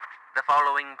The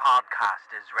following podcast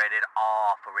is rated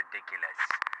R for ridiculous.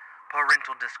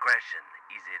 Parental discretion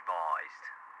is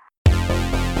advised.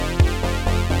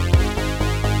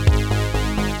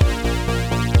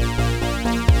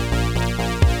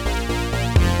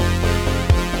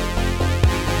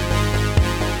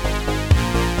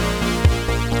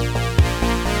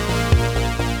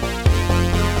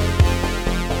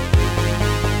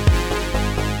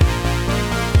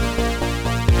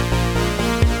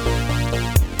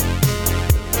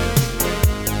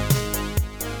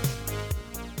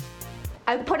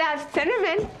 I put out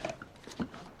cinnamon.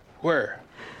 Where?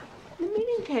 The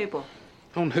meeting table.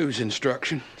 On whose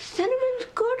instruction? Cinnamon's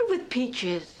good with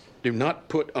peaches. Do not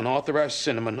put unauthorized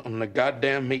cinnamon on the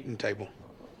goddamn meeting table.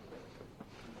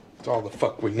 That's all the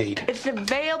fuck we need. It's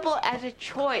available as a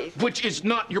choice. Which is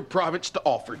not your province to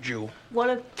offer, Jewel. Well,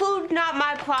 if food's not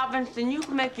my province, then you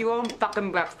can make your own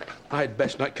fucking breakfast. I had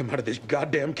best not come out of this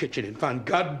goddamn kitchen and find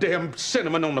goddamn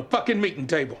cinnamon on the fucking meeting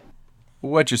table.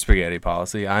 What's your spaghetti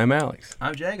policy? I'm Alex.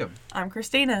 I'm Jacob. I'm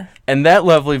Christina. And that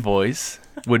lovely voice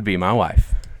would be my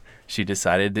wife. She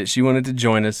decided that she wanted to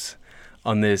join us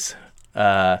on this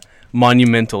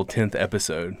monumental 10th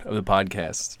episode of the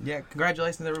podcast. Yeah,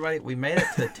 congratulations, everybody. We made it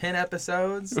to 10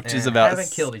 episodes, Which and is about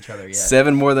haven't killed each other yet.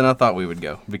 7 more than I thought we would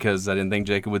go, because I didn't think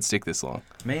Jacob would stick this long.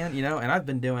 Man, you know, and I've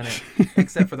been doing it,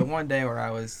 except for the one day where I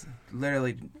was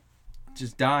literally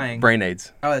just dying. Brain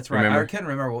aids. Oh, that's right. Remember? I couldn't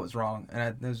remember what was wrong.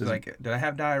 And it was like, did I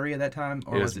have diarrhea that time,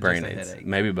 or It was was it brain just a aids. headache?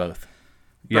 Maybe both.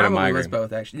 You had a Probably migraine. was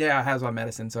both, actually. Yeah, I have my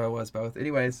medicine, so it was both.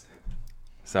 Anyways,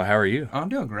 So how are you? I'm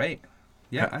doing great.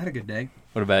 Yeah, I had a good day.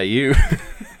 What about you?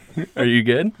 Are you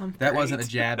good? That wasn't a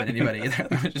jab at anybody either.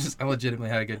 I legitimately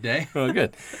had a good day. Oh,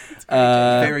 good.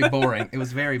 Very boring. It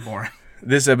was very boring.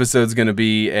 This episode's going to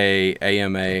be a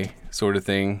AMA sort of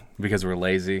thing because we're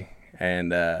lazy,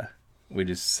 and we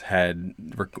just had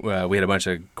we had a bunch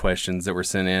of questions that were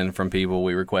sent in from people.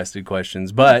 We requested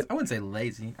questions, but I wouldn't say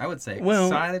lazy. I would say Well-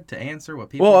 excited to answer what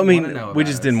people well, I want to mean, know we about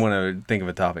just us. didn't want to think of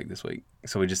a topic this week,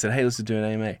 so we just said, "Hey, let's just do an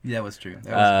AMA." Yeah, that was true.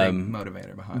 That was a big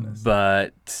motivator behind us.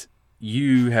 But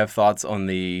you have thoughts on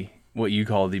what you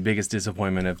call the biggest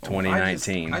disappointment of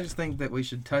 2019. I just think that we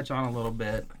should touch on a little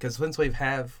bit, because since we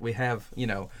have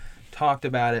talked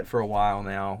about it for a while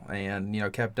now, and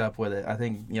kept up with it. I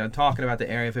think talking about the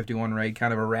Area 51 raid,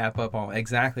 kind of a wrap up on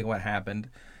exactly what happened.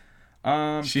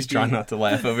 She's trying not to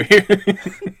laugh over here.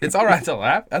 It's all right to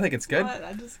laugh. I think it's good. What?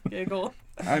 I just giggle.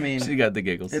 I mean, She got the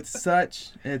giggles.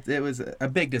 it was a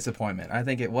big disappointment. I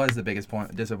think it was the biggest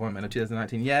disappointment of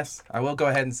 2019. Yes, I will go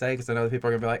ahead and say, because I know that people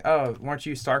are going to be like, oh, weren't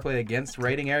you starkly against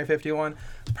raiding Area 51?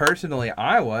 Personally,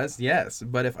 I was, yes.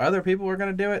 But if other people were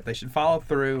going to do it, they should follow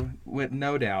through, with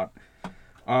no doubt.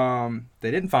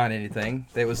 They didn't find anything.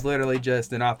 It was literally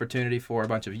just an opportunity for a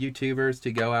bunch of YouTubers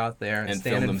to go out there and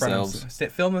stand film in front themselves.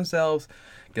 of film themselves,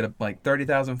 get like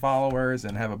 30,000 followers,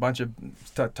 and have a bunch of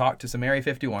talk to some Area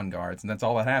 51 guards, and that's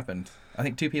all that happened. I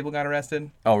think 2 people got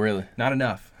arrested. Oh, really? Not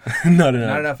enough. Not enough.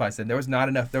 Not enough. I said there was not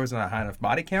enough. There was not a high enough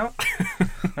body count.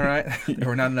 All right, there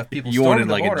were not enough people. You storming wanted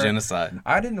the like border. a genocide.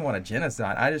 I didn't want a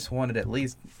genocide. I just wanted at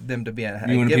least them to be a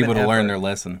You wanted give people an to learn effort. their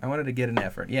lesson. I wanted to get an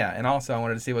effort. Yeah, and also I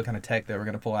wanted to see what kind of tech they were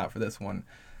going to pull out for this one.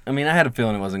 I mean, I had a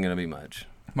feeling it wasn't going to be much.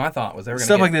 My thought was they were going to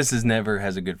Stuff like this never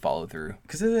has a good follow through.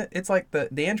 because it's like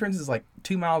the entrance is like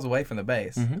 2 miles away from the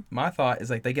base. Mm-hmm. My thought is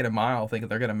like they get a mile thinking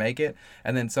they're going to make it,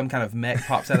 and then some kind of mech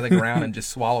pops out of the ground and just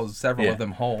swallows several Yeah. of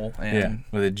them whole. And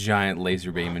With a giant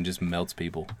laser beam and just melts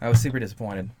people. I was super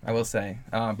disappointed, I will say.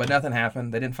 But nothing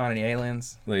happened. They didn't find any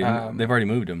aliens. They've already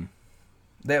moved them.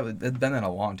 They've done that a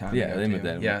long time Yeah, ago. they too. moved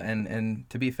that. Yeah, and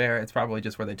to be fair, it's probably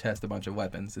just where they test a bunch of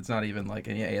weapons. It's not even like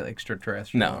any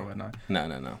extraterrestrial or No. whatnot.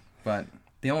 No. But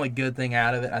the only good thing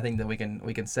out of it, I think that we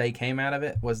can say came out of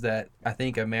it, was that I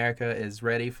think America is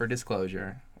ready for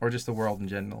disclosure, or just the world in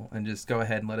general, and just go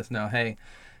ahead and let us know, hey,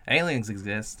 aliens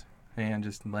exist, and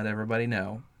just let everybody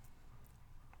know.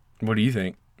 What do you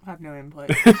think? I have no input.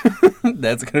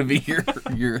 That's going to be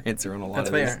your answer on a lot That's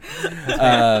of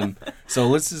fair. this. So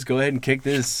let's just go ahead and kick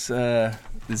this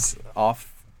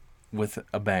off with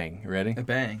a bang. Ready? A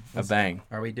bang. A bang.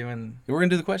 Are we doing? We're going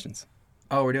to do the questions.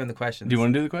 Oh, we're doing the questions. Do you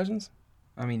want to do the questions?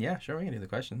 I mean, yeah, sure, we can do the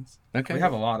questions. Okay. We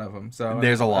have a lot of them, so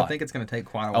There's a lot. I think it's going to take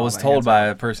quite a while. I was to told answer. by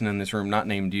a person in this room, not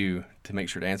named you, to make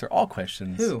sure to answer all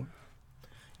questions. Who?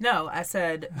 No, I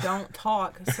said don't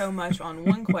talk so much on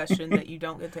one question that you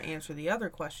don't get to answer the other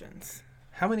questions.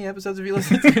 How many episodes have you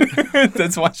listened to?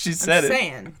 That's why she said I'm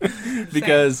it. saying.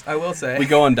 Because I will say we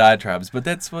go on diatribes, but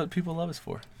that's what people love us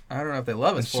for. I don't know if they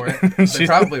love us for it. They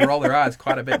probably roll their eyes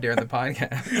quite a bit during the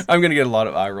podcast. I'm going to get a lot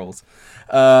of eye rolls.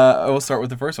 I will start with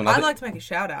the first one. I'd like to make a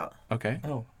shout out. Okay. Oh,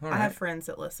 all I right. have friends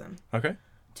that listen. Okay.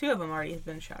 Two of them already have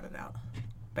been shouted out.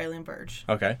 Bailey and Burge.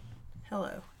 Okay.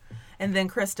 Hello. And then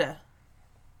Krista.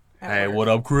 Hey, what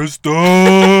up,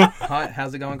 Krista? Hi,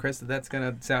 how's it going, Chris? That's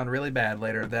gonna sound really bad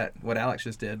later. That what Alex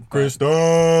just did. but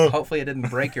Krista. Hopefully, it didn't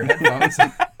break your headphones.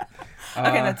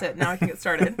 Okay, that's it. Now I can get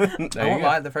started. I There you won't go.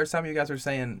 lie. The first time you guys were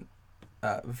saying,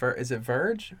 is it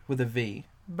Verge with a V?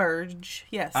 Burge.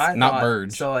 Yes. I Not thought-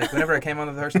 Burge. So like, whenever I came on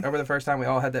over the first time, we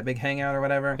all had that big hangout or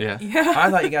whatever. Yeah. yeah. I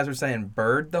thought you guys were saying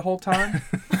bird the whole time.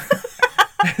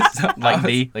 So I Like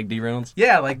was- D Reynolds.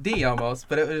 Yeah, like D almost.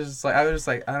 But it was just like I was just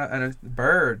like I don't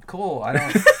bird, cool. I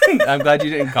don't. I'm glad you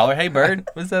didn't call her. Hey, Bird.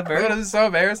 What's up, It Bird? was so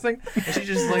embarrassing. And she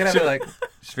just looking at me like,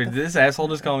 Did this asshole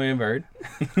just call me a Bird?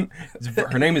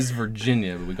 Her name is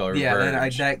Virginia, but we call her yeah. Bird. Then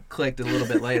that clicked a little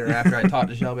bit later after I talked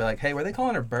to Shelby. Like, hey, were they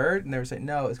calling her Bird? And they were saying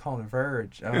no, it's calling her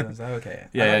Verge. I was like, okay.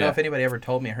 Yeah, I don't yeah, know yeah. if anybody ever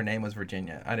told me her name was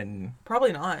Virginia. I didn't.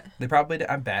 Probably not. They probably did.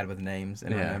 I'm bad with names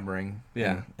and Yeah. remembering.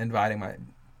 Yeah. And inviting my.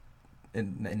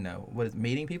 And no, what is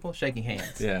meeting people? Shaking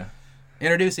hands. Yeah.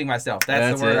 Introducing myself. That's the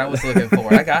That's word it. I was looking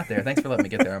for. I got there. Thanks for letting me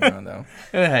get there on my own, though.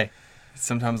 Hey,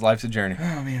 sometimes life's a journey.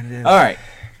 Oh man, it is. All right.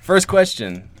 First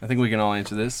question. I think we can all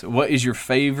answer this. What is your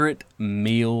favorite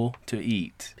meal to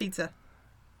eat? Pizza.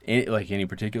 Like any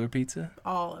particular pizza?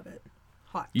 All of it.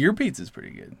 Hot. Your pizza's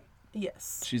pretty good.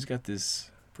 Yes. She's got this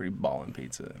pretty ballin'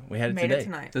 pizza. We had it Made today. it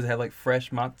tonight. Does it have like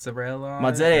fresh mozzarella? On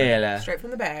Mozzarella. Straight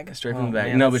from the bag. Straight It? from the bag.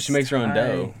 man, No, but that's she makes her own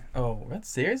dough. Oh, that's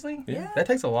seriously? Yeah. That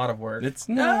takes a lot of work. It's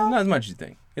not as much as you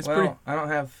think. It's well, I don't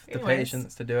have the Anyways.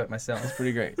 patience to do it myself.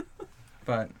 pretty great.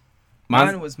 But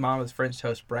Mine's- mine was Mama's French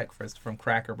toast breakfast from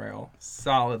Cracker Barrel.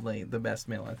 Solidly the best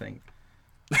meal, I think.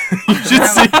 You should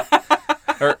see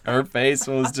her face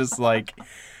was just like,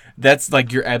 that's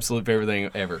like your absolute favorite thing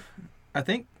ever. I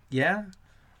think, yeah.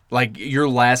 Like your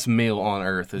last meal on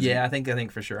earth is Yeah, I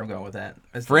think for sure I'm going with that.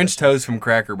 It's French delicious. toast from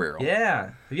Cracker Barrel.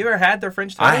 Yeah. Have you ever had their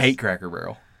French toast? I hate Cracker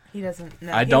Barrel. He doesn't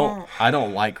know. I He don't. won't. I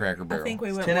don't like Cracker I Barrel. think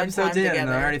we went 10 one time episodes in, and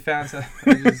together. I already found some.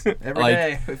 Every Like-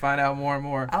 day we find out more and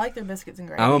more. I like their biscuits and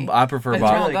gravy. I prefer But It's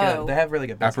Bob- Bob. really I'll go. good. They have really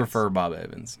good I biscuits. prefer Bob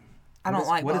Evans. I don't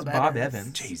like what is Bob Bob Evans.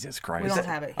 Evans? Jesus We Christ. don't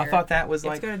have it here. I thought that was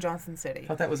Let's like. go to Johnson City. I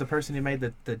thought that was the person who made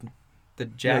the No,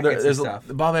 jackets and stuff.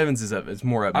 Bob Evans is up. It's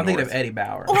more up I'm thinking north. of Eddie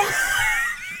Bauer.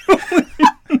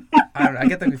 I don't know. I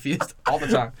get them confused all the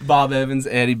time. Bob Evans,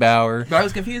 Eddie Bauer, But I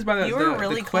was confused by the, You were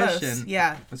really the question. close.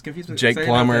 Yeah. I was confused with Jake saying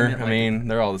Plummer. that, I mean,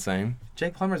 they're all the same.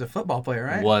 Jake Plummer's a football player,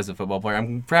 right? Was a football player.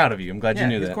 I'm proud of you. I'm glad Yeah, you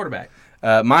knew he's that. quarterback.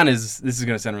 Mine is. This is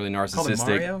going to sound really Called him narcissistic.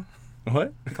 Mario.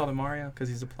 What? He called him Mario because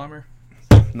he's a plumber.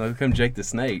 No, come Jake the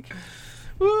Snake.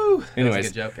 Woo! Anyways. That's a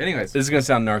good joke. Anyways, This is going to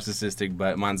sound narcissistic,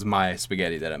 but mine's my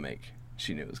spaghetti that I make.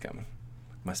 She knew it was coming.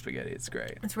 My spaghetti, it's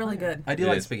great. It's really good. I do It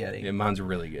like is. spaghetti. Yeah, mine's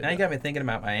really good. Now you got me thinking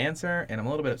about my answer, and I'm a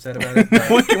little bit upset about it.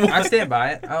 But I stand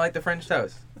by it. I like the French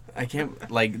toast. I can't,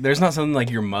 like, there's not something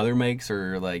like your mother makes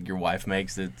or like your wife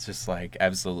makes that's just like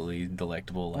absolutely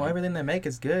delectable. Well, Like, everything they make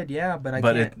is good, yeah, but I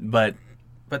but can't. it,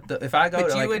 If I go But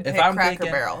to you like, would if pick I'm Cracker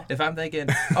thinking, Barrel. if I'm thinking,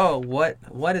 oh,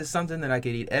 what is something that I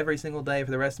could eat every single day for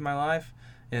the rest of my life,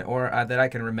 or that I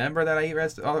can remember that I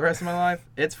eat all the rest of my life,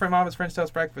 it's from Mama's French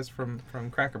Toast Breakfast from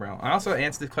Cracker Barrel. I also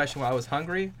answered the question while I was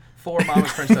hungry for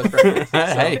Mama's French Toast Breakfast.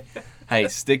 So, hey,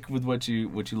 stick with what you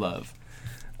love.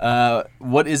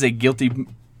 What is a guilty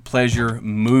pleasure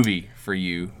movie for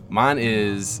you? Mine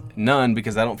is none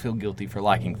because I don't feel guilty for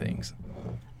liking things.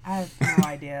 I have no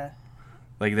idea.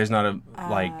 Like there's not a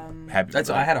like happy. that's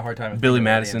I had a hard time with Billy thinking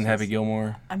about Madison, answers. Happy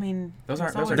Gilmore. I mean, Those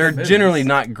aren't- there's those are always- They're movies. generally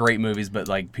not great movies, but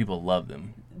like people love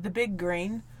them. The Big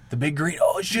Green. The Big Green.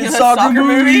 Oh shit, You know, soccer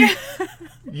movie.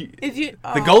 Is you?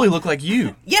 The goalie looked like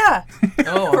you. Yeah.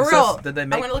 Oh, For so real. did they I'm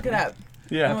make? gonna look it up.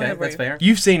 Yeah. Oh, Okay, whatever. that's fair.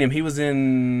 You've seen him. He was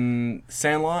in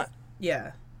Sandlot.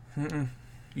 Yeah.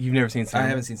 You've never seen I Sandlot?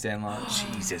 haven't seen Sandlot.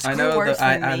 Jesus. I know worse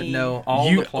that than I me. know all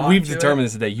You, the plot. we've to it. determined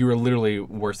this today. You are literally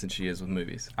worse than she is with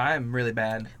movies. I am really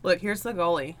bad. Look, here's the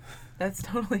goalie. That's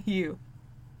totally you.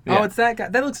 Yeah. Oh, it's that guy.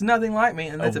 That looks nothing like me,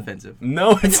 and that's Oh. offensive.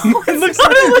 No, it's not. It looks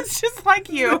It looks just like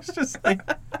you. it's just like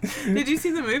Did you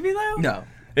see the movie though? No,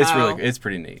 it's Oh. really it's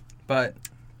pretty neat. but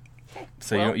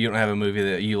So Well- you don't have a movie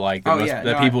that you like that, Oh, yeah,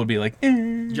 that no, people would be like,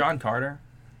 John Carter.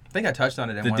 I think I touched on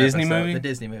it in The one Disney episode. movie? The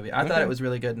Disney movie. I thought Okay. it was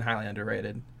really good and highly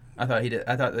underrated. I thought he did.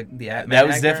 I thought the that main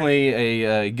was actor- definitely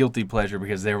a guilty pleasure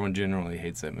because everyone generally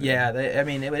hates that movie. Yeah, I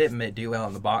mean, it didn't do well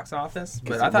in the box office,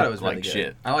 but 'Cause I it thought it looked was really like good.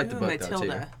 shit. I like the Ooh, book though too.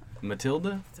 Matilda. Matilda.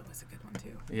 That's always a good one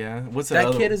too. Yeah. What's That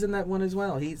other kid is in that one as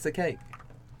well. He eats the cake.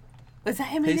 Was that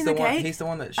him He's eating the the one. cake? He's the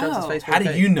one that shoves his Oh. face. How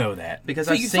do you know that? Because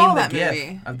So I've you seen saw the that gif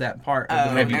movie? of that part. Oh, of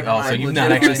the movie. never Oh, so mind. you've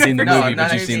not actually seen the movie, but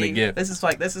not you've seen the movie. GIF.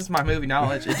 This is my movie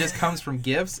knowledge. It just comes from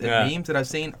gifs and Yeah. memes that I've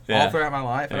seen Yeah. all throughout my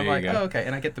life, and There I'm you like, go. oh, okay,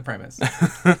 and I get the premise.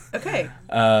 Okay.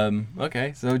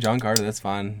 Okay, so John Carter, that's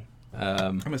fine.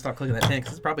 I'm gonna stop clicking that thing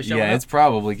because it's probably showing Yeah, up. it's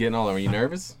probably getting all over. Are you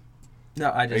nervous? No,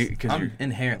 you- 'cause I'm you're-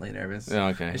 inherently nervous. Oh,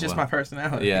 okay. It's just well, my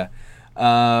personality. Yeah.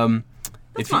 That's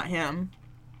if you- not him.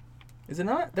 Is it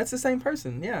not? That's the same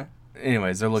person. Yeah.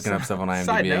 Anyways, they're looking up stuff on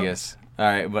Side IMDb, I note. guess. All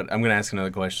right, but I'm going to ask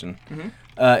another question.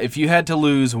 Mhm. If you had to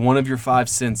lose one of your 5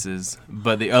 senses,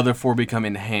 but the other 4 become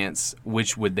enhanced,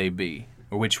 which would they be?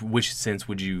 Or which sense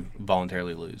would you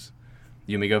voluntarily lose?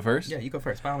 You want me to go first? Yeah, you go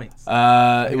first, by all means.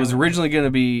 It was originally going to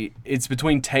be, it's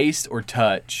between taste or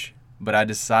touch, but I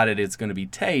decided it's going to be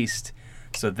taste,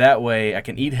 so that way I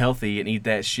can eat healthy and eat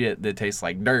that shit that tastes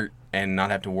like dirt and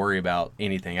not have to worry about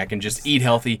anything. I can just eat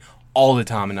healthy all the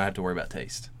time and not have to worry about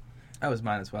taste. That was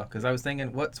mine as well, because I was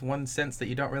thinking, what's one sense that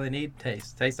you don't really need?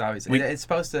 Taste. Taste, obviously. It's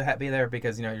supposed to be there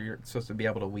because, you're supposed to be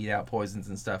able to weed out poisons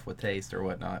and stuff with taste or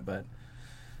whatnot, but...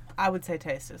 I would say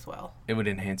taste as well. It would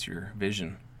enhance your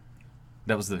vision.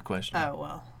 That was the question. Oh,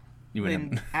 well. You would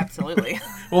Then absolutely.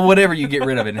 well, whatever you get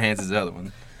rid of enhances the other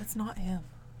one. It's not him.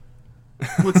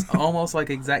 It's almost like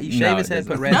exact... You shave No, his it head, put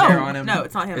doesn't. red hair on No, him. no,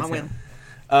 it's not him. I win.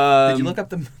 Did you look up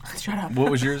the... Shut up.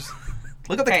 What was yours?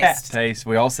 Look up the Taste. cast. Taste.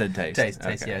 We all said taste. Taste,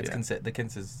 Okay, yeah. It's the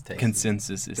consensus taste.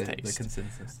 Consensus is The taste.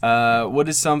 consensus. What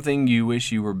is something you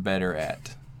wish you were better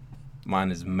at?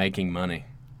 Mine is making money.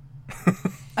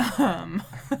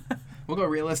 We'll go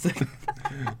realistic.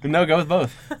 No, go with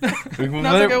both. No, it's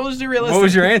okay. We'll just do realistic. What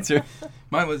was your answer?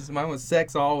 Mine was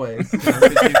sex always. 'Cause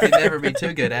you can never be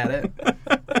too good at it.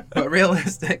 But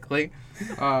realistically,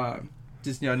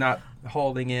 just not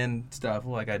holding in stuff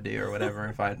like I do or whatever.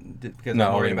 Because No,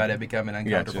 I'm worried holding- about it becoming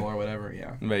uncomfortable Gotcha. or whatever.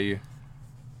 Yeah. What about you?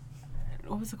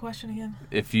 What was the question again?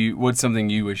 What's something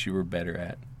you wish you were better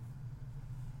at?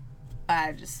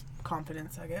 Just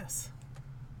confidence, I guess.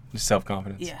 Just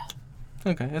self-confidence. Yeah.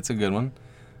 Okay, that's a good one.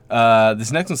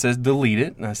 This next one says delete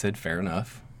it, and I said fair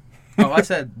enough. Oh, I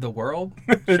said the world.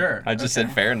 Sure. I just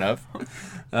said fair enough.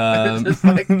 It's just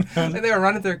like they were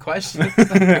running through questions.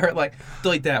 They were like,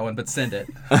 delete that one, but send it.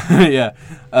 Yeah.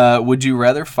 Would you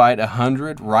rather fight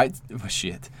 100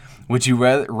 Would you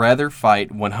rather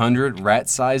fight 100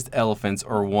 rat-sized elephants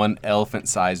or 1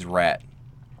 elephant-sized rat?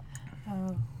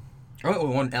 I went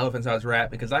with 1 elephant-sized rat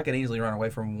because I could easily run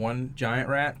away from 1 giant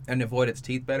rat and avoid its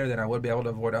teeth better than I would be able to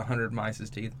avoid 100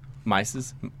 mice's teeth.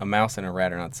 Mice's? A mouse and a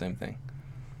rat are not the same thing.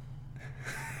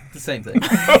 It's the same thing.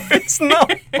 It's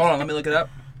not. Hold on, let me look it up.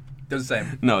 They're the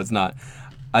same. No, it's not.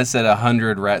 I said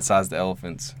 100 rat-sized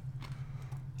elephants.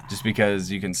 Just because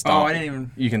you can stomp. Oh, I didn't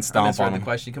even. You can I stomp misread on the them.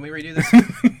 question. Can we redo this?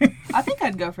 I think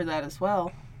I'd go for that as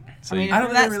well. So I mean, you- if I they're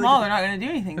don't that really small, do- they're not going to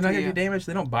do anything They're to not gonna you. do damage.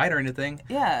 They don't bite or anything.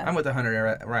 Yeah. I'm with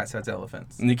 100 rat-sized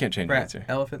elephants. you can't change your answer.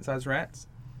 Elephant-sized rats.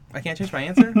 I can't change my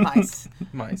answer. Mice.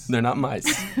 Mice. They're not mice.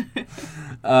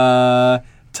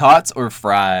 Tots or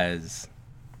fries?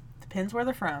 Depends where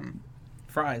they're from.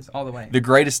 Fries all the way. The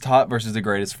greatest tot versus the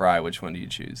greatest fry. Which one do you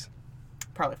choose?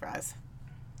 Probably fries.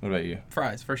 What about you?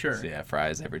 Fries for sure. So, yeah,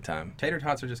 fries every time. Tater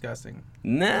tots are disgusting.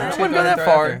 Nah, I Just wouldn't gonna go that throw it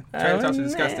out far. there. Tater tots are Oh,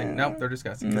 disgusting. nah. Nope, they're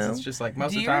disgusting. 'Cause No. It's just like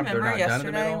most Do of you the time they're remember not done in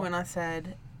the yesterday middle. when I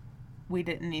said we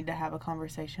didn't need to have a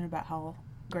conversation about how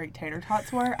great tater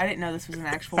tots were? I didn't know this was an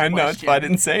actual I know. That's question. why I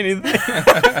didn't say anything.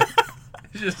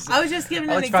 Just- I was just giving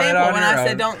I'll an let you find it example on when your I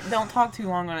said own. don't talk too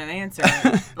long on an answer.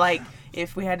 Like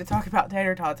if we had to talk about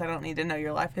tater tots, I don't need to know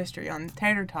your life history on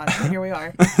tater tots. But here we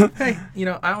are. Hey,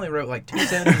 I only wrote like 2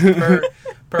 sentences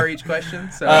per each question.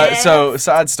 So So,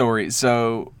 side story.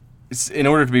 So, in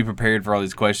order to be prepared for all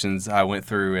these questions, I went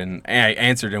through and I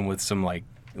answered them with some like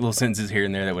little sentences here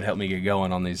and there that would help me get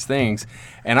going on these things.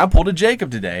 And I pulled a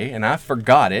Jacob today, and I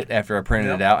forgot it after I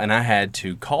printed it out, and I had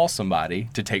to call somebody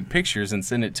to take pictures and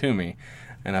send it to me,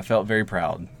 and I felt very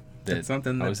proud. That's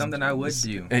something I would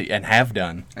do and have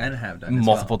done and have done as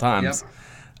multiple well. times.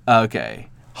 Yep. Okay.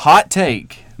 Hot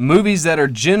take. Movies that are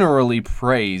generally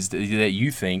praised that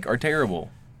you think are terrible.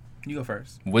 You go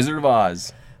first. Wizard of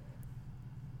Oz.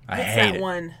 I What's hate that it.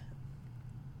 one?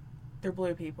 They're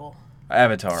blue people.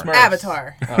 Avatar. Smurfs.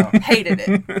 Avatar. Oh. Hated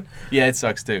it. Yeah, it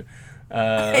sucks too.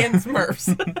 And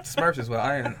Smurfs. Smurfs as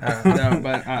well. No,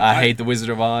 but I hate The Wizard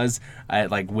of Oz.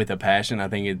 Like with a passion. I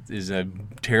think it is a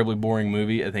terribly boring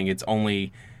movie. I think it's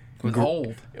only It was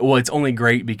old. well, it's only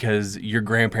great because your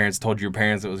grandparents told your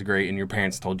parents it was great, and your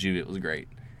parents told you it was great.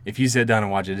 If you sit down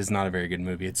and watch it, it's not a very good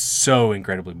movie. It's so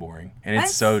incredibly boring, and it's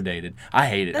That's- so dated. I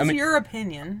hate it. That's I mean, your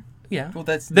opinion. yeah. Well,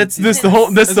 that's That's the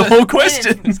whole That's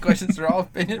question. These questions are all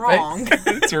opinion Wrong. based.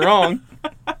 It's wrong.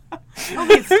 I don't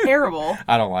think it's terrible.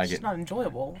 I don't like It's it. just not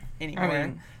enjoyable anymore. I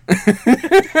mean,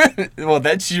 Well,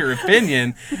 that's your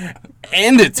opinion,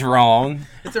 and it's wrong.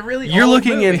 it's a really You're old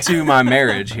looking movie. into my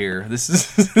marriage here. This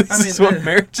is mean, what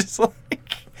marriage is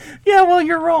like. Yeah, well,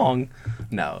 you're wrong.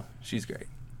 No, she's great.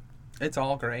 It's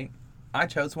all great. I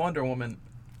chose Wonder Woman.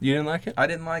 You didn't like it? I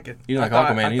didn't like it. You didn't I like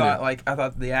thought, Aquaman I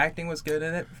thought the acting was good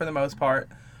in it for the most part,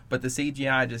 but the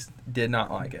CGI just did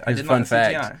not like it. I Here's a did fun not like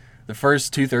the fact. CGI. The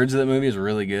first 2/3 of that movie is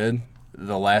really good.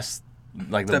 The last,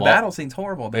 like The battle scene's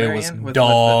horrible. The it very was end with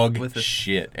dog with the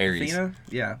shit. Ares. Athena.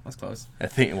 Yeah, that's close. I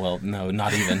think. Well, no,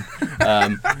 not even.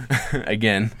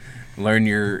 Again, learn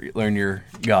your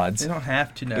gods. They don't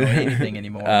have to know anything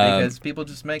anymore because people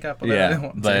just make up whatever yeah, they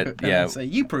want but, to. And yeah, then say,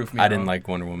 you prove me I didn't wrong." like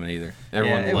Wonder Woman either.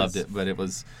 Everyone it loved was- it, but it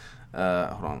was.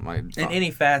 Hold on, my. In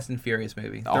any Fast and Furious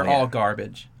movie, Oh, they're yeah. all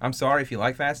garbage. I'm sorry if you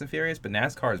like Fast and Furious, but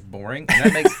NASCAR is boring, and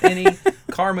that makes any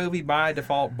car movie by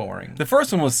default boring. The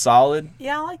first one was solid.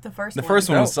 Yeah, I like the first The one. first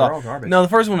one No, was they're solid. all garbage. No, the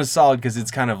first one was solid because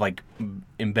it's kind of like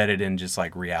embedded in just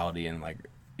like reality and like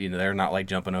they're not like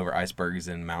jumping over icebergs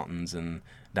and mountains and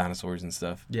dinosaurs and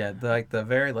stuff. Yeah, the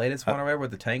very latest one or whatever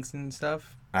with the tanks and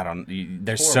stuff. I don't.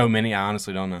 There's Horrible. so many. I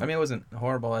honestly don't know. I mean, it wasn't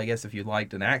horrible, I guess, if you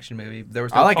liked an action movie. There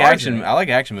was I no like cars in action. it. I like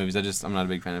action movies. I'm not a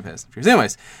big fan of Fast and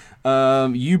Furious.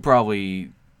 Anyways, you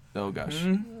probably. Oh gosh.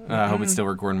 Mm-hmm. I hope it's still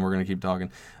recording. We're gonna keep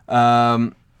talking.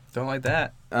 Don't like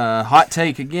that. Hot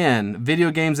take again.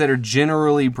 Video games that are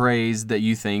generally praised that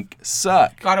you think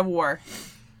suck. God of War.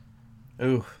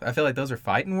 Ooh, I feel like those are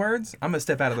fighting words. I'm gonna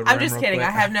step out of the room. I'm just real kidding. quick.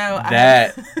 I have no.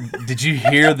 That. Did you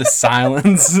hear the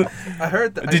silence? I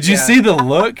heard that. Did you see the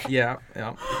look? Yeah,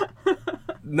 yeah.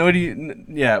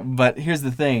 Yeah, but here's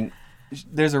the thing.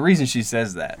 There's a reason she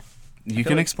says that. You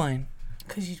can like- explain.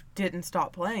 Because you didn't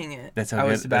stop playing it. That's how I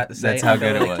good. was about to say. That's how I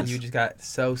feel good it like was. You just got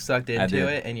so sucked into did.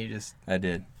 it, and you just. I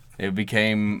did. It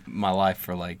became my life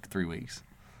for like 3 weeks.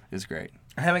 It's great.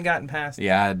 I haven't gotten past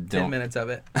Yeah, I 10 don't. minutes of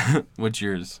it. What's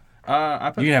yours?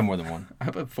 I put You can have more than one.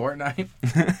 I put Fortnite.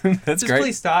 That's Just great.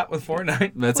 please stop with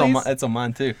Fortnite. That's please. on my. That's on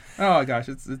mine too. Oh gosh,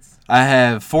 it's. I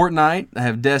have Fortnite. I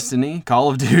have Destiny, Call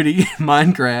of Duty,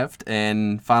 Minecraft,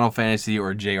 and Final Fantasy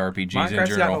or JRPGs in Minecraft's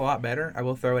gotten a general. lot better. I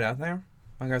will throw it out there.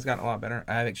 Minecraft's gotten a lot better.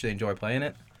 I actually enjoy playing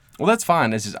it. Well, that's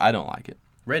fine. It's just I don't like it.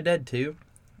 Red Dead 2.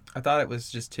 I thought it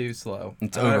was just too slow.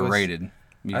 It's I thought it was- overrated.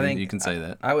 I think you can say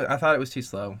that. I thought it was too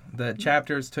slow. The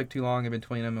chapters took too long in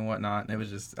between them and whatnot. And it was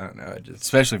just I don't know. It just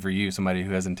Especially for you, somebody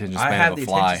who has attention I span have of the a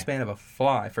fly. attention span of a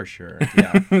fly for sure.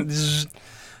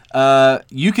 Yeah.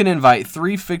 You can invite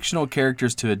 3 fictional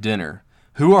characters to a dinner.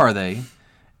 Who are they,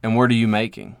 and what are you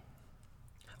making?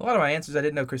 A lot of my answers I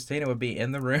didn't know Christina would be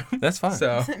in the room. That's fine. So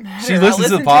Doesn't matter. She I listens to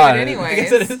the listen pod. it I anyways.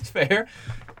 guess it is fair.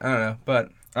 I don't know, but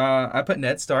I put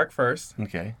Ned Stark first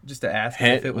Okay. just to ask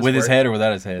him if it was With his worth- head or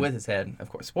without his head? With his head, of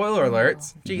course. Spoiler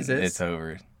alerts. Jesus, It's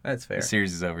over. that's fair. The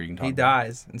series is over. You can talk He about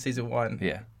dies in season 1. it.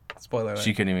 Yeah. Spoiler alert.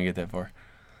 She couldn't even get that far.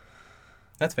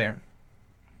 That's fair.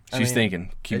 I She's mean,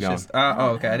 thinking. Keep It's going. just, oh,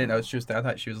 okay. I didn't know she was. I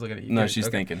thought she was looking at you. No, Good, she's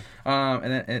okay. thinking.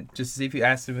 And then just to see if you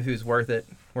asked him if he was worth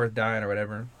dying or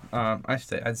whatever. I should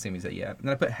say I'd assume he said yeah. And then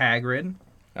I put Hagrid.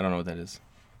 I don't know what that is.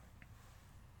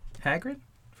 Hagrid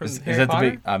from Is Harry that Potter?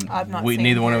 the big? I've not we seen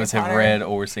neither one of Harry us have Potter. read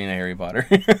or seen a Harry Potter.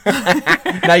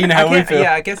 Now you know how we can't- feel.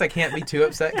 Yeah, I guess I can't be too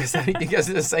upset because you guys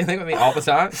do the same thing with me all the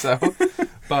time. So,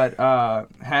 but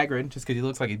Hagrid, just because he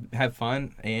looks like he'd have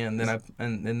fun, and then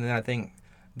I think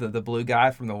the blue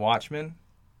guy from The Watchmen.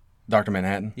 Dr.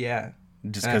 Manhattan. Yeah,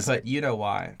 Just and I because put you know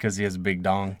why. he has a big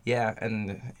dong. Yeah,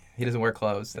 and he doesn't wear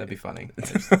clothes. That'd be funny.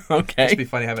 Okay. It'd be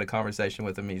funny having a conversation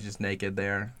with him. He's just naked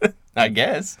there. I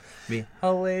guess. Be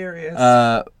hilarious.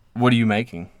 What are you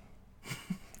making?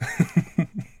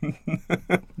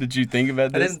 Did you think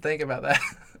about I this? didn't think about that.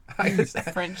 I just,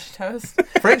 French toast.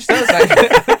 French toast.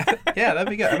 Yeah, that'd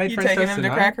be good. I made You French taking toast him to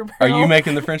tonight. Cracker Are Barrel? you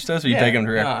making the French toast or are you Yeah. taking him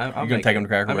to Cracker No, Barrel? I'm You're going to take him to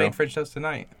Cracker I Barrel? made French toast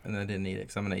tonight, and then I didn't eat it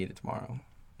because I'm gonna eat it tomorrow.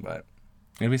 But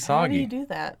It'll be How do you soggy. do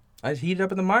that? I just heat it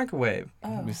up in the microwave.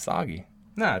 It'll be soggy.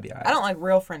 Nah, it'd be alright. I don't like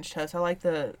real French toast. I like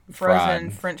the frozen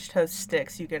Fried. French toast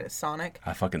sticks you get at Sonic.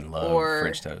 I fucking love Or,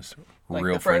 French toast. Like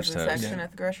Real the French frozen toast. section Yeah.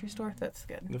 at the grocery store. That's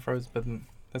good. the frozen, but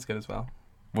that's good as well.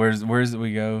 Where's it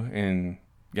we go in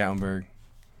Gatlinburg?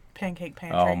 Pancake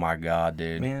pantry. Oh my god,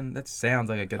 dude. Man, that sounds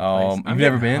like a good Oh, place. you've I'm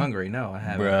never getting been? Hungry? No, I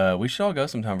haven't. Bruh, we should all go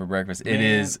sometime for breakfast. It Man,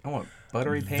 is I want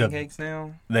buttery pancakes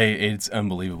now. it's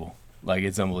unbelievable. Like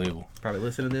it's unbelievable. Probably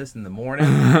listen to this in the morning.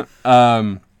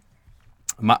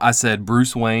 I said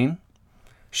Bruce Wayne,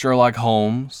 Sherlock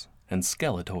Holmes, and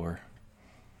Skeletor.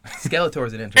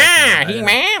 Skeletor's an interesting one.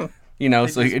 man. You know,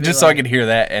 They so just be just so I like- could hear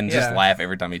that and just Yeah. laugh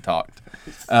every time he talked.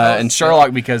 And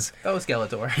Sherlock, because Oh,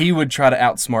 Skeletor. he would try to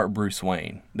outsmart Bruce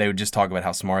Wayne. They would just talk about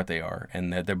how smart they are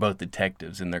and that they're both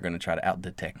detectives and they're going to try to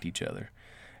out-detect each other.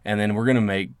 And then I'm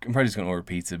probably just going to order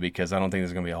pizza because I don't think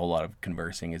there's going to be a whole lot of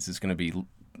conversing. It's just going to be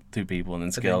two people and then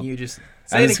But then Skeletor. you just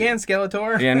say it just- again,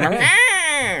 Skeletor.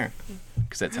 Yeah,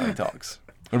 because that's how he talks.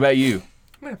 What about you?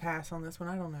 I'm gonna pass on this one.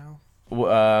 I don't know.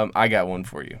 Well, I got one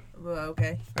for you. Well,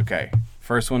 okay. Okay.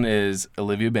 First one is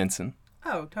Olivia Benson.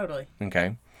 Oh, totally.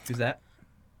 Okay. Who's that?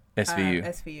 SVU.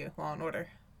 SVU, Law and Order.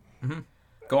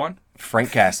 Go on.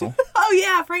 Frank Castle. Oh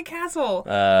yeah, Frank Castle.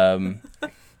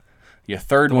 Your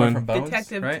third The one one. from Bones,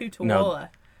 Detective right? Tutuola.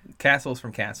 Castle's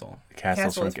from Castle. Castle's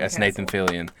Castle from is from that's Nathan Castle.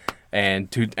 Fillion. And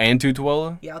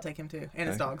Tutuola. Yeah, I'll take him too, and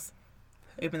his dogs.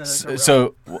 Even though those are real.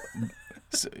 So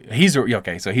he's a,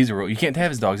 okay. So he's a real. You can't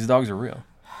have his dogs. His dogs are real.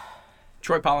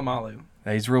 Troy Polamalu.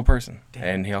 He's a real person,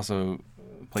 and he also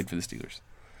played for the Steelers.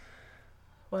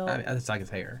 well, I mean, that's like his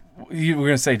hair. We're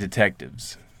gonna say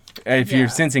detectives. If Yeah. you're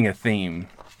sensing a theme,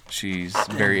 she's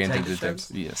very into Detective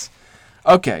detectives. Yes.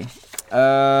 Okay.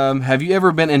 Have you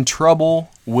ever been in trouble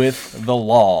with the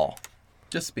law?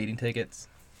 Just speeding tickets.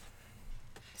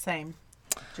 same,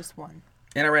 just one.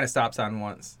 And I ran a stop sign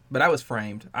once, but I was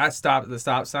framed. I stopped at the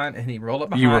stop sign, and he rolled up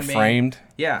behind You were me. framed.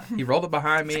 Yeah, he rolled up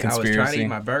behind me. It's I was trying to conspiracy. eat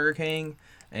my Burger King,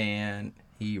 and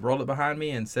he rolled up behind me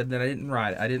and said that I didn't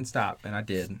ride. I didn't stop, and I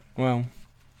did. Well,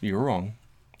 you were wrong.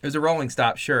 It was a rolling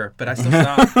stop, sure, but I still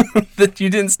stopped. That you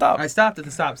didn't stop. I stopped at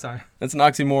the stop sign. That's an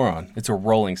oxymoron. It's a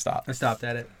rolling stop. I stopped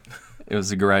at it. It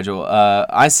was a gradual.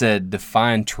 I said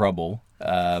define trouble,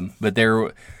 but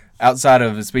there, outside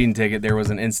of a speeding ticket, there was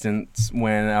an instance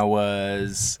when I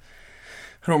don't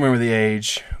remember the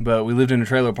age, but we lived in a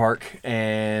trailer park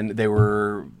and they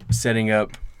were setting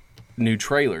up new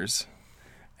trailers,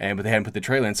 but they hadn't put the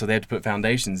trailer in, so they had to put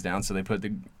foundations down. So they put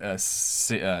the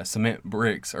cement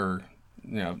bricks or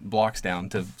blocks down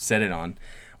to set it on.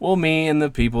 Well, me and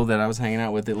the people that I was hanging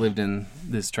out with that lived in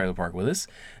this trailer park with us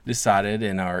decided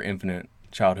in our infinite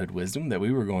childhood wisdom that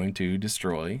we were going to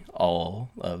destroy all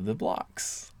of the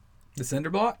blocks. The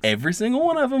cinder block? Every single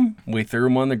one of them. We threw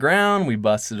them on the ground. We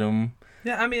busted them.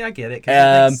 Yeah, I mean, I get it.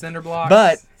 'Cause cinder blocks.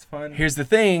 But it's fun. here's the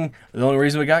thing. The only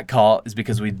reason we got caught is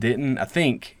because we didn't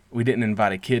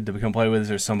invite a kid to come play with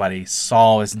us or somebody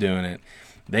saw us doing it.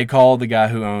 They called the guy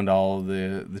who owned all of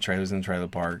the trailers in the trailer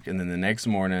park. And then the next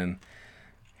morning,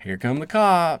 here come the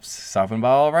cops, stopping by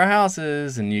all of our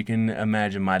houses, and you can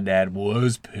imagine my dad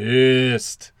was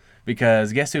pissed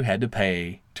because guess who had to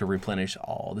pay to replenish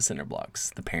all the cinder blocks?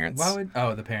 The parents. The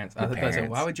parents. I was about to say,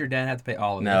 parents. why would your dad have to pay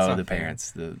all of it? That's No, not the fair.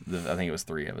 parents. I think it was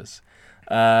 3 of us.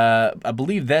 I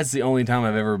believe that's the only time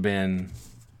I've ever been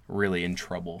really in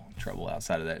trouble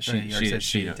outside of that. You already said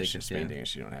speeding don't- tickets, speeding yeah.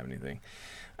 tickets, she don't have anything.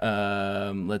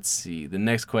 Let's see. The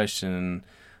next question.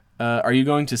 Are you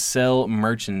going to sell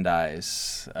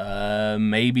merchandise?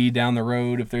 Maybe down the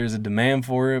road if there's a demand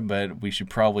for it, but we should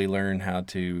probably learn how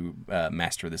to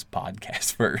master this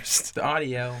podcast first. The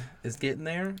audio is getting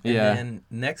there. And Yeah. then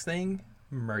next thing,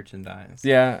 merchandise.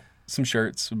 Yeah, some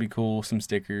shirts would be cool, some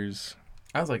stickers.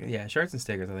 I was like, yeah, shirts and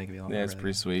stickers I think would be a lot Yeah, more it's ready.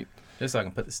 pretty sweet. Just so I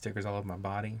can put the stickers all over my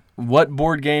body. What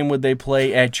board game would they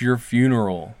play at your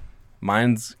funeral?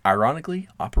 Mine's, ironically,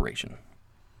 Operation.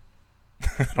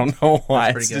 I don't know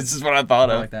why. pretty good. This is what I thought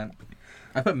I of. like that.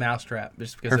 I put Mousetrap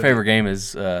just because Her of favorite game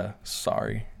is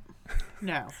Sorry.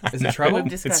 No. Is it Trouble? We've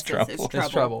discussed this. Trouble. It's It's trouble.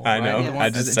 Trouble. I know. Right? The one- I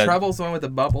just is it said- Trouble's the one with the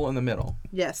bubble in the middle.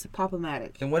 Yes,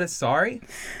 problematic. And what is Sorry?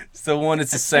 So one, it's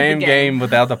the A stupid same game. game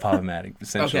without the problematic,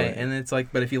 essentially. Okay, and it's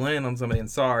like, but if you land on somebody in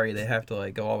Sorry, they have to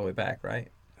like go all the way back, right?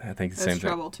 I think it's the That's same thing.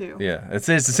 trouble too. Yeah, it's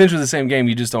essentially the same game.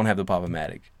 You just don't have the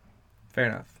problematic. Fair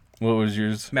enough. What was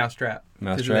yours? Mousetrap.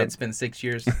 Because Mousetrap? they'd spend 6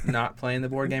 years not playing the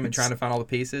board game and trying to find all the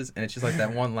pieces, and it's just like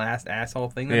that one last asshole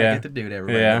thing that Yeah. I get to do to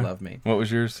everybody Yeah. that love me. What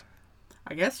was yours?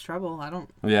 I guess trouble. I don't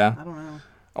Yeah. know.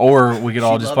 Or we could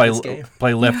all She just loved this game.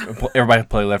 play left. Everybody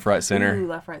play left, right, center. Ooh,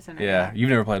 left, right, center. Yeah, you've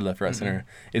never played left, right, center.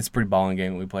 It's a pretty balling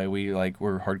game that we play.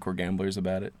 We're hardcore gamblers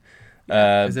about it.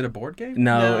 Is it a board game?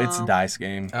 No, No. it's a dice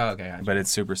game, Oh, okay. Gotcha. but it's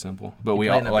super simple. But You we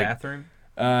play all in the like. bathroom.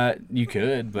 You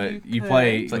could, but You you could.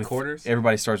 play. It's like with- quarters?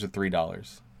 Everybody starts with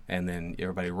 $3, and then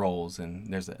everybody rolls, and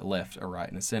there's a left, a right,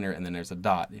 and a center, and then there's a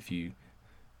dot. If you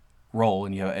roll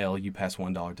and you have an L, you pass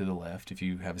 $1 to the left. If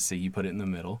you have a C, you put it in the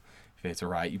middle. If it's a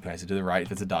right, you pass it to the right.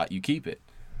 If it's a dot, you keep it.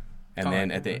 And Oh,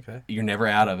 then okay. you're never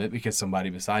out of it because somebody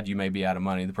beside you may be out of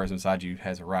money. The person beside you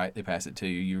has a right. They pass it to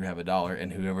you. You have $1,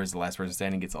 and whoever is the last person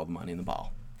standing gets all the money in the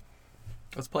ball.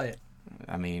 Let's play it.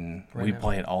 I mean, Right we now.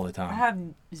 play it all the I time. have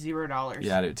 $0.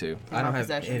 Yeah, I do too. I don't have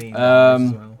possession. any.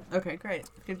 Okay, great.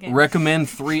 Good game. Recommend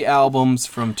 3 albums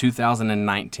from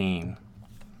 2019.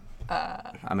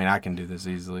 I mean, I can do this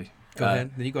easily. Go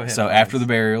ahead. Then you go ahead. So After the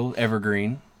Burial,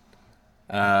 Evergreen,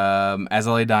 As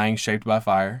I Lay Dying, Shaped by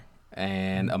Fire,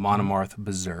 and Amon Amarth,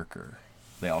 Berserker.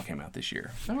 They all came out this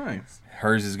year. All right.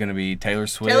 Hers is going to be Taylor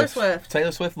Swift. Taylor Swift.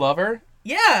 Taylor Swift Lover.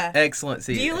 Yeah. Excellent.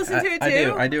 See, Do you listen to it I do.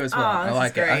 too? I do as well. Oh, I this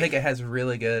like is it. I great. think it has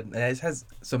really good. It has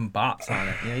some bops on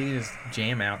it. You know, you can just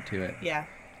jam out to it. Yeah,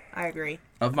 I agree.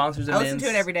 Of Monsters and I Men's. listen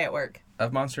to it every day at work.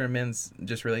 Of Monster and Men's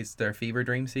just released their Fever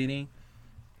Dream CD.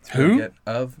 It's Who? really good.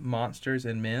 Of Monsters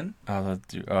and Men. I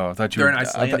thought you They're were an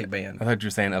Icelandic band. I thought you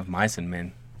were saying Of Mice and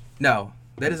Men. No,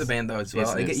 that is a band though as well.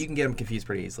 Yes, it is. You can get them confused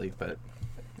pretty easily, but.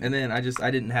 And then I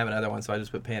didn't have another one, so I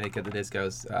just put Panic at the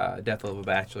Disco's Death of a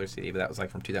Bachelor CD, but that was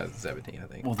like from 2017, I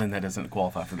think. Well, then that doesn't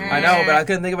qualify for the I know, but I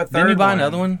couldn't think of a third. Didn't you buy one.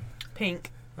 another one? Pink.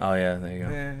 Oh, yeah, there you go.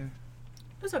 Yeah.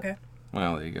 It's okay.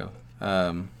 Well, there you go.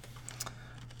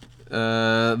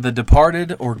 The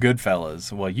Departed or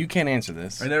Goodfellas? Well, you can't answer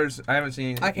this. And I haven't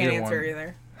seen. I can't either answer one.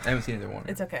 either. I haven't seen either one.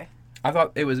 It's okay. I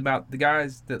thought it was about the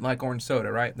guys that like orange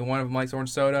soda, right? The one of them likes orange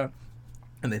soda,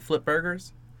 and they flip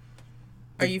burgers.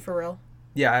 Are you for real?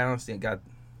 Yeah, I honestly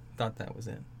thought that was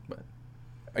it, but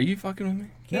Are you fucking with me?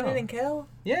 Kenan No. and Kel?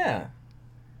 yeah.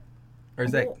 Or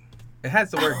is that? Well- It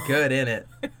has the word "good" in it.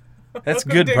 That's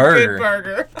Welcome Good to Burger. Good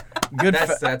Burger. Good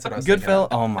That's what I was thinking Goodfellas?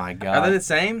 of. Oh, my God. Are they the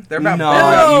same? They're about Not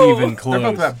burgers. even They're close.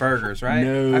 both about burgers, right?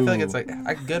 No. I feel like it's like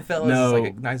Goodfellas No. is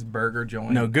like a nice burger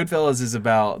joint. No, Goodfellas is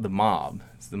about the mob.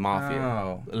 It's the mafia.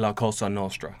 Oh. La Cosa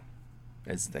Nostra,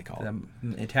 as they call it.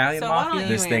 The Italian So why don't mafia.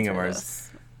 you This thing answer of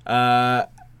ours. this?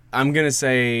 I'm gonna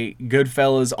say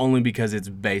Goodfellas only because it's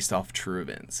based off true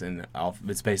events and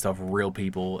it's based off real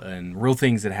people and real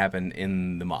things that happen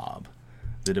in the mob.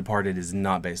 The Departed is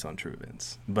not based on true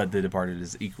events, but The Departed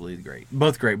is equally great.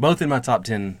 Both great. Both in my top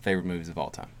 10 favorite movies of all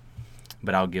time.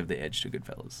 But I'll give the edge to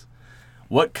Goodfellas.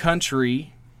 What's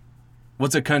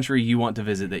a country you want to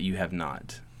visit that you have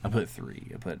not? I put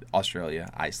 3. I put Australia,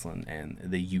 Iceland, and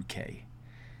the UK.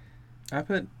 I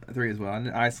put 3 as well. I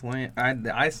did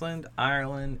Iceland,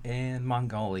 Ireland, and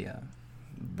Mongolia.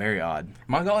 Very odd.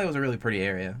 Mongolia was a really pretty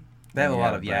area. They have a Yeah,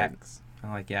 lot of but- yaks.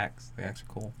 I like yaks. The yaks are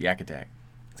cool. Yak Attack.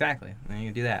 Exactly. And you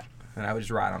can do that. And I would just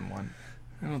ride on one.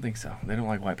 I don't think so. They don't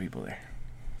like white people there.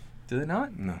 Do they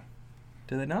not? No.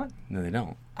 Do they not? No, they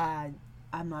don't.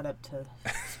 I'm not up to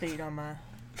speed on my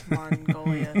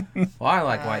Mongolia. Well, I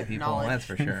like white people, knowledge. that's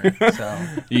for sure. So,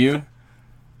 You?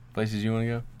 Places you want to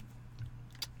go?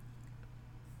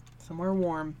 Somewhere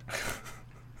warm.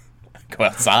 Go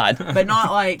outside. But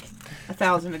not like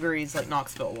 1,000 degrees like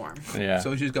Knoxville warm. Yeah. so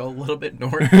we just go a little bit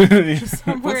north.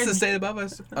 Somewhere, What's the state above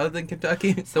us other than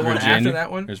Kentucky? It's the one after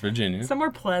that one? There's Virginia.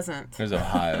 somewhere pleasant. There's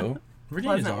Ohio.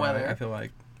 Virginia's pleasant all right, weather. I feel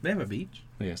like. They have a beach.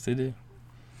 Yes, they do.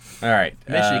 All right.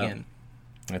 Michigan.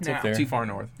 That's No. up there. Too far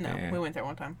north. No, Yeah. we went there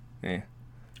one time. Yeah.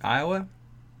 Iowa?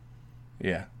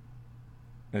 Yeah.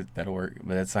 That'll work.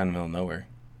 But that's out in the middle of nowhere.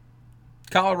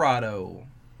 Colorado.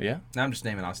 Yeah. Now I'm just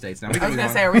naming off states now. I was going to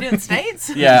say, are we doing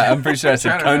states? Yeah, I'm pretty sure I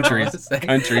said Trying to remember what countries. to say.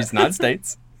 Countries, not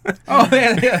states. Oh,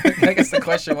 yeah. I guess the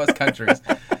question was countries.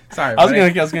 Sorry. I was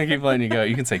buddy. gonna keep letting you go.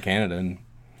 You can say Canada, and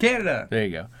Canada. there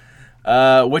you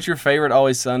go. What's your favorite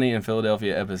Always Sunny in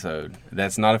Philadelphia episode?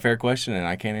 That's not a fair question, and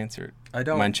I can't answer it. I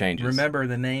don't Mine changes. remember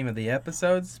the name of the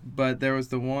episodes, but there was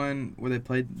the one where they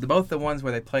played both the ones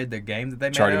where they played their game that they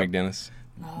made Charlie up. McDennis.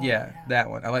 Yeah, that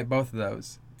one. I like both of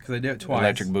those because they do it twice.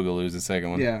 Electric Boogaloo is the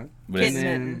second one. Yeah. But Kitten it's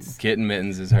Mittens. Kitten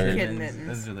Mittens is hers. Kitten That's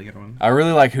Mittens. a really good one. I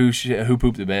really like who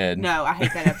pooped the bed. No, I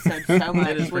hate that episode so much.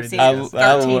 It is We've pretty seen I- it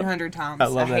I- 1,300 times. I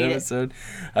love that hate it. episode.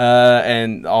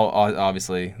 And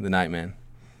obviously the Nightman.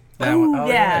 That Ooh, one. Oh,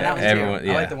 yeah, that was Everyone, I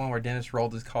yeah. like the one where Dennis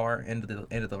rolled his car into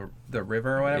the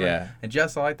river or whatever. Yeah. And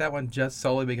just I like that one just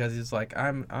solely because he's like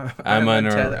I'm I'm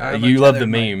untethered. I'm you love the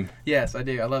untethered. meme. Yes, I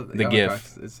do. I love The oh, GIF.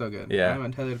 gosh, it's so good. Yeah. I'm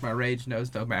untethered. My rage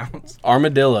knows no bounds.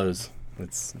 Armadillos.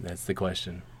 That's the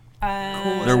question.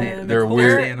 Coolest They're animal. they're coolest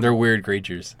weird. animal. They're weird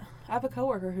creatures. I have a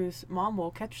coworker whose mom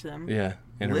will catch them. Yeah,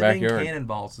 in her Living backyard.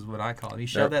 cannonballs is what I call it. You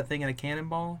shove They're- that thing in a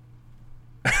cannonball,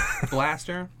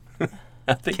 blaster,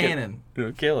 I think cannon.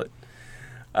 It'll kill it.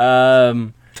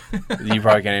 You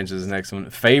probably can't answer this next one.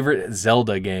 Favorite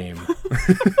Zelda game?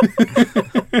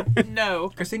 No.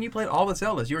 Christine, you played all the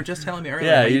Zeldas. You were just telling me earlier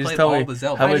Yeah, how you you just played told all me the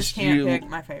Zeldas. how I much just can't you pick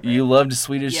my favorite. you loved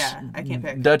Swedish Yeah, I can't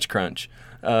pick. Dutch Crunch.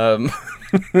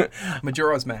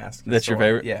 Majora's Mask. That's your the story.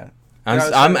 favorite? Yeah. I'm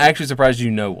No, I'm so- actually surprised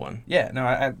you know one. Yeah, no,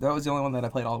 that was the only one that I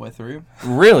played all the way through.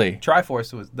 Really?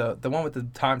 Triforce was the one with the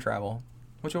time travel.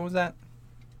 Which one was that?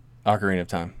 Ocarina of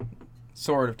Time.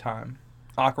 Sword of Time.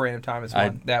 Ocarina of Time is I-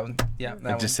 one. That one. Yeah.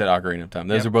 That I just said Ocarina of Time.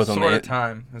 Those Yep, are both on Sword the of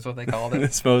Time. That's what they called it.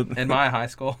 It's both. In my high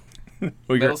school. Well,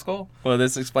 Middle school? Well,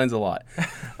 this explains a lot.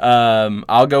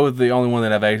 I'll go with the only one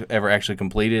that I've ever actually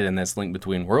completed, and that's Link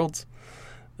Between Worlds.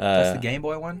 That's the Game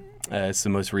Boy one? It's the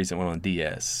most recent one on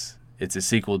DS. It's a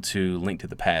sequel to Link to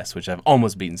the Past, which I've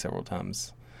almost beaten several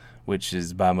times, which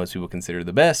is by most people considered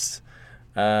the best.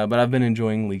 But I've been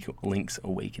enjoying Link's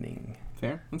Awakening.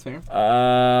 Fair. That's fair.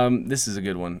 This is a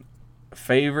good one.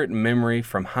 Favorite memory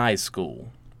from high school?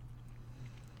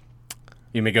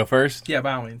 You may go first? Yeah,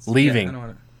 by all means. Leaving. Yeah, I don't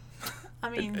wanna... I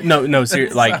mean, No,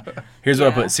 here's what I Yeah.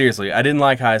 put. Seriously, I didn't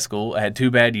like high school. I had 2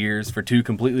 bad years for 2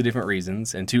 completely different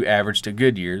reasons, and 2 average to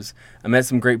good years. I met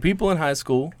some great people in high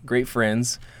school, great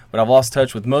friends, but I've lost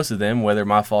touch with most of them. Whether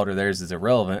my fault or theirs is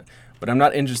irrelevant. But I'm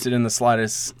not interested in the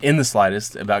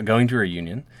slightest about going to a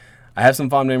reunion. I have some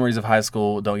fond memories of high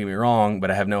school. Don't get me wrong, but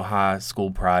I have no high school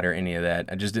pride or any of that.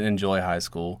 I just didn't enjoy high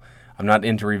school. I'm not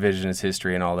into revisionist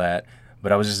history and all that.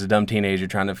 But I was just a dumb teenager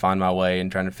trying to find my way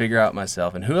and trying to figure out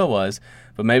myself and who I was.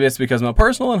 But maybe it's because my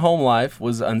personal and home life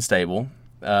was unstable.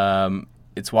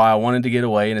 It's why I wanted to get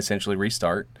away and essentially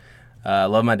restart. I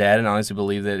love my dad and honestly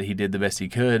believe that he did the best he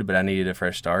could, but I needed a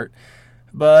fresh start.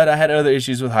 But I had other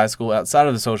issues with high school outside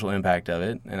of the social impact of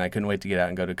it, and I couldn't wait to get out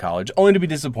and go to college, only to be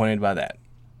disappointed by that.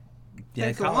 Yeah,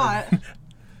 thanks a Colin. lot.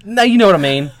 Now you know what I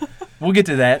mean. We'll get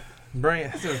to that. Bring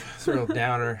it. It's a real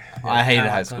downer. I hated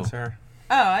Palate high school. cleanser.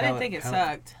 Oh, I didn't Palate- think it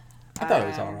palate. sucked. I thought it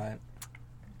was all right.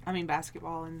 I mean,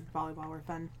 basketball and volleyball were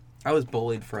fun. I was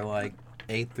bullied for like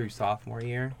 8th through sophomore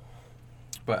year.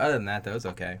 But other than that, that was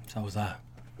okay. So was I.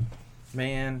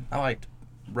 Man, I liked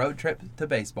road trip to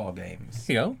baseball games.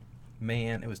 Here you go.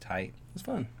 Man, it was tight. It was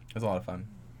fun. It was a lot of fun.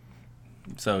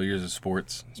 So yours is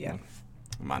sports. Yeah.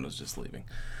 Mine was just leaving.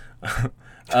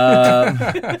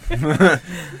 I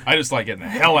just like getting the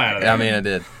hell out of there. I mean, I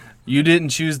did. You didn't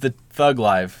choose the thug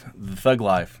life. The thug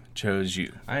life chose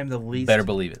you. I am the least. Better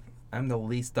believe it. I'm the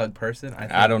least thug person. I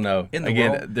think. I don't know. In the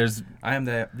Again, world. there's. I am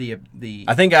the.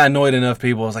 I think I annoyed enough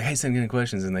people. I was like, "Hey, send in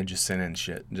questions," and they just sent in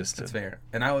shit. Just to, That's fair.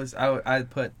 And I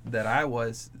put that I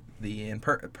was the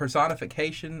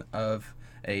personification of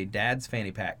a dad's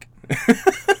fanny pack.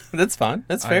 That's fine.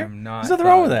 That's I fair. am not There's nothing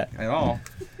wrong with thug that. at all.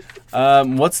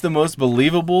 What's the most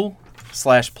believable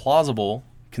 / plausible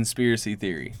conspiracy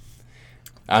theory?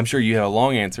 I'm sure you have a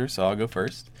long answer, so I'll go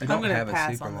first. I I'm don't gonna have a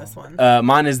pass super on long. this one.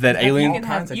 Mine is that You alien. can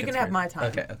Kinds have of you can have my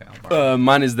conspiracy. time. Okay. I'll borrow.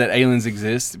 Mine is that aliens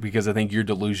exist because I think you're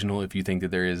delusional if you think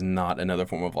that there is not another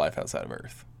form of life outside of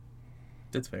Earth.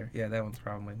 That's fair. Yeah, that one's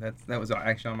probably that was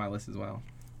actually on my list as well.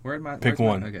 Pick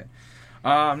one. Okay.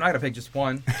 I'm not gonna pick just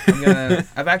one.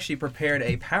 I've actually prepared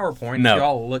a PowerPoint. No. You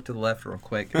all look to the left real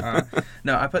quick.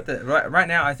 No, I put the right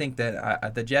now. I think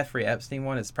that the Jeffrey Epstein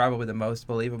one is probably the most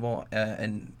believable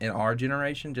in our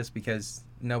generation, just because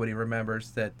nobody remembers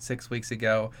that 6 weeks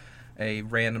ago, a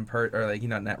random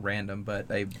not random, but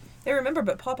a They remember,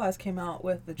 but Popeyes came out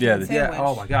with the Yeah, chicken the- sandwich. yeah.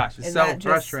 Oh my gosh, it's and so that just-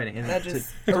 frustrating. And That to-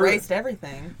 just to- erased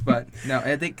everything. But no,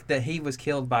 I think that he was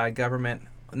killed by government,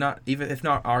 not even if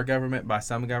not our government, by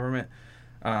some government,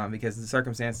 because of the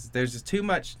circumstances. There's just too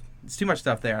much. It's too much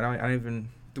stuff there. I don't even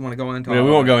want to go into. Yeah, all we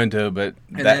of won't it. go into it, but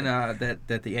And then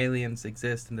that the aliens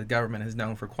exist and the government has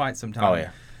known for quite some time. Oh,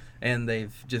 yeah. And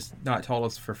they've just not told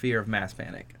us for fear of mass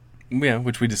panic. yeah,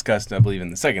 which we discussed, I believe, in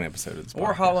the second episode of this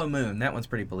Or podcast. hollow moon. That one's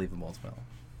pretty believable as well.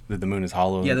 That the moon is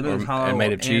hollow. Yeah, the moon's or, hollow and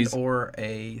made of cheese. or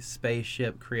a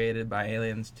spaceship created by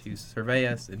aliens to survey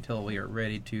us until we are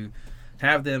ready to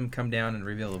have them come down and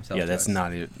reveal themselves. Yeah, to that's us.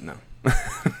 not it. No.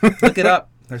 Look it up.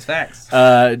 There's facts.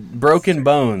 Broken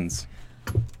bones.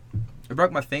 I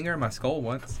broke my finger and my skull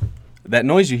once. That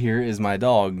noise you hear is my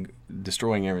dog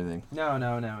destroying everything.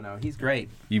 No. He's great.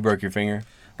 You broke your finger.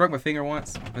 Broke my finger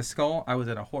once. My skull. I was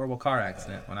in a horrible car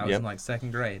accident when I was Yep. in like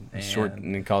 2nd grade. And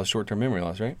And they call it short-term memory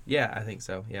loss, right? Yeah, I think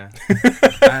so. Yeah.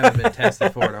 I haven't been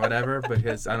tested for it or whatever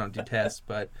because I don't do tests.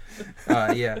 But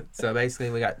yeah. So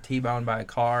basically, we got T-boned by a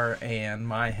car and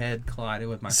my head collided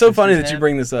with my. So funny sister's that you head.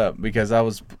 bring this up because I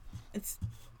was It's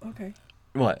okay.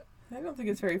 what? I don't think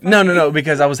it's very funny. No,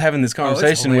 because I was having this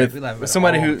conversation hilarious. We laugh about with it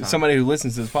somebody all the who time. somebody who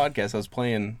listens to this podcast. I was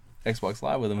playing Xbox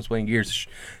Live with him. I was playing Gears.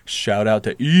 Shout out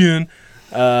to Ian.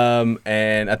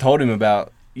 And I told him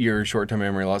about your short-term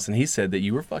memory loss, and he said that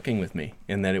you were fucking with me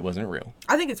and that it wasn't real.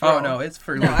 I think it's real. Oh no, it's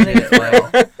for No, I think it's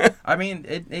real. I mean,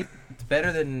 it's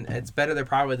better than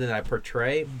probably than I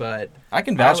portray, but I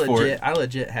can vouch for it. I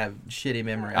legit have shitty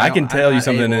memory. I can I'm tell you not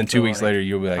something, able and 2 to, weeks like- later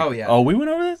you'll be like, Oh, yeah. "Oh, we went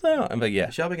over this now." I'm like, "Yeah."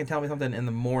 Shelby can tell me something in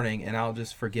the morning, and I'll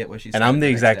just forget what she said. And I'm the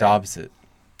next exact day. opposite.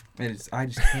 I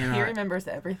just He cannot. remembers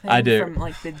everything I do. from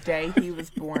like the day he was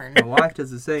born. My wife does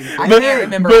the same. I can't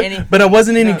remember anything. But I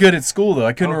wasn't any good at school though.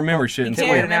 I couldn't remember shit in can't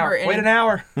school. Wait an hour. remember Wait an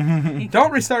hour.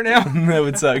 Don't restart now. That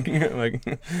would suck.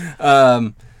 Like,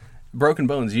 broken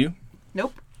bones. You?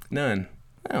 Nope. None.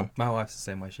 Oh. My wife's the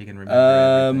same way. She can remember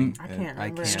everything. I and can't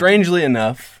remember. Strangely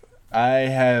enough,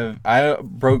 I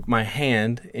broke my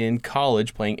hand in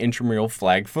college playing intramural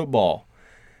flag football.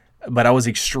 But I was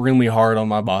extremely hard on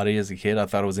my body as a kid. I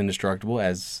thought it was indestructible,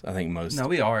 as I think most. No,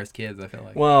 we are as kids, I feel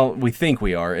like. Well, we think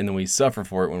we are, and then we suffer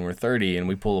for it when we're 30, and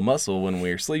we pull a muscle when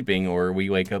we're sleeping, or we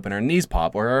wake up and our knees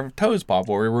pop, or our toes pop,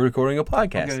 or we're recording a I'm going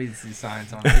podcast. to need to see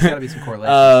science on it. There's got to be some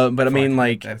correlation. But I mean,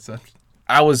 like, That's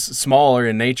I was smaller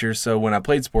in nature, so when I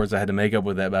played sports, I had to make up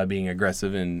with that by being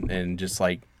aggressive and just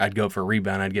like I'd go for a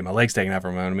rebound, I'd get my legs taken out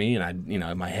from under me,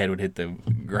 and my head would hit the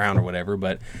ground or whatever.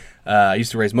 But I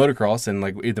used to race motocross, and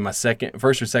like either my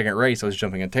first or second race, I was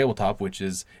jumping a tabletop, which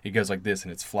is it goes like this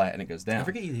and it's flat and it goes down.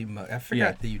 I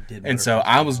forgot that you did. And so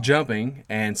I was jumping,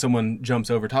 and someone jumps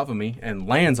over top of me and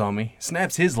lands on me,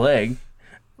 snaps his leg.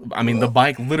 I mean, the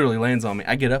bike literally lands on me.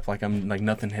 I get up like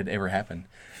nothing had ever happened.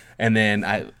 And then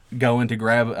I go in to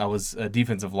grab, I was a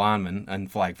defensive lineman in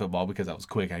flag football because I was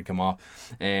quick, I'd come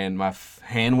off. And my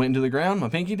hand went into the ground, my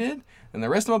pinky did, and the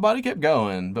rest of my body kept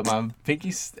going. But my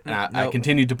pinky, I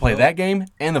continued to play that game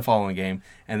and the following game.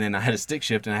 And then I had a stick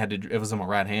shift, and it was on my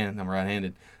right hand. I'm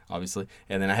right-handed, obviously.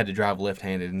 And then I had to drive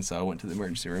left-handed, and so I went to the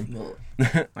emergency room.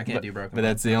 I can't do broken. But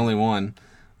that's the only one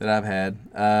that I've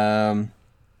had.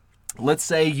 Let's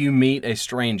say you meet a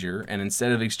stranger, and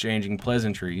instead of exchanging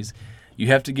pleasantries, you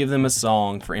have to give them a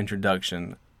song for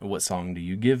introduction. What song do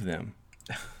you give them?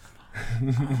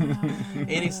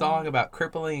 Any song about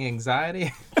crippling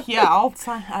anxiety Yeah,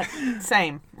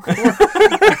 same.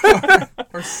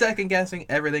 or second guessing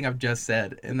everything I've just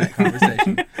said in that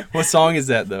conversation. What song is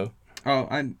that, though? Oh,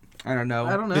 I don't know.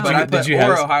 I don't know. But I Did put you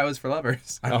have- Ohio's for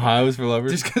Lovers. Ohio's for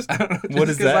Lovers? Just because I don't know. Just What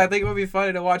is 'cause that? I think it would be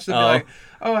funny to watch them be Oh. like,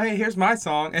 "Oh, hey, here's my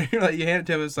song," and you're like, you hand it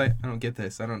to him, it's like, I don't get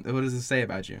this. I don't. What does it say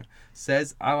about you?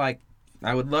 Says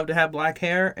I would love to have black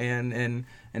hair and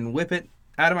whip it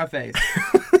out of my face.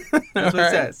 That's what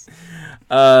it says.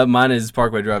 Mine is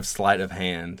Parkway Drive, Sleight of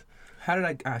Hand. How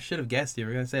did I should have guessed you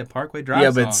were gonna say a Parkway Drive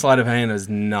Yeah, song. but Sleight of Hand is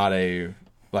not a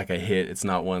hit. It's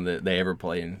not one that they ever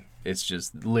play in. It's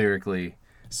just lyrically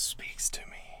speaks to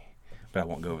me. But I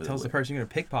won't go over tells the the person you're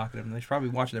gonna pickpocket them. They should probably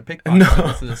be watching their pickpocket. No,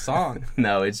 listen to the song.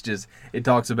 No, it's just it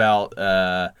talks about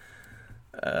yeah,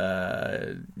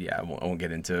 I won't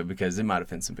get into it because it might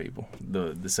offend some people,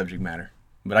 the subject matter.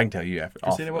 But I can tell you after.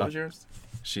 Christina, what was yours?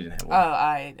 She didn't have Oh, one.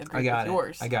 I agree I got with it.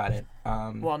 yours. I got it.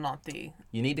 Well, not the.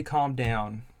 You Need to Calm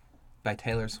Down by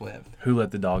Taylor Swift. Who Let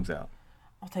the Dogs Out?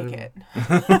 I'll take it.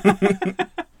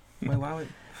 Wait, why would?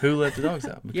 Who Let the Dogs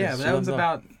Out? Because Yeah, but she that loves was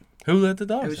dogs. about. Who Let the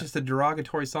Dogs It was Out? just a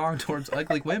derogatory song towards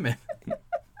ugly women.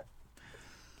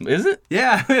 Is it?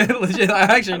 Yeah, legit. I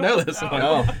actually know this one.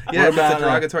 Oh, Yeah, what it's about a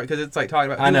derogatory because it's like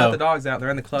talking about I who know. let the dogs out. They're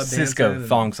in the club Cisco dancing.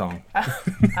 thong song?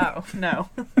 Oh, no.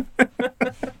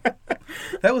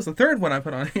 That was the third one I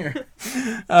put on here.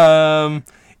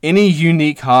 Any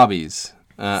unique hobbies?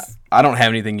 I don't have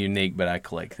anything unique, but I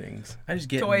collect things. I just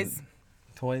get Toys.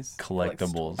 Toys.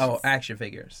 Collectibles. Oh, action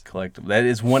figures. Collectible. That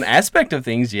is one aspect of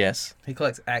things, yes. He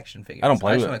collects action figures. I don't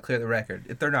play I just with want to clear the record.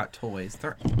 If they're not toys,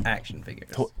 they're action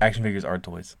figures. Action figures are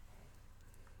toys.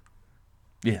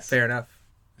 Yes. Fair enough.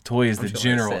 Toy is I'm the sure I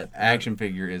general. said. Action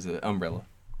figure is an umbrella.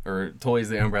 Or toy is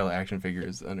the umbrella, action figure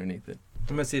is underneath it.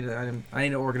 I'm gonna see. I need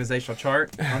an organizational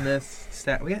chart on this.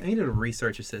 We need a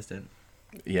research assistant,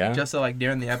 Yeah. just so like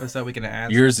during the episode we can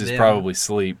ask. Yours is them. probably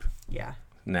sleep, Yeah.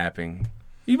 napping.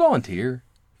 You volunteer.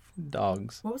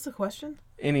 Dogs. What was the question?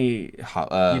 Any Unique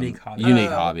hobbies. Unique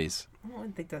Oh. hobbies. I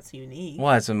don't think that's unique. Well,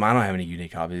 I don't have any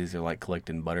unique hobbies. They're like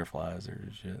collecting butterflies or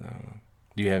shit. I don't know.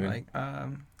 Do you have any? Like,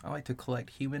 I like to collect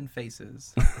human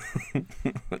faces.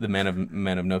 The man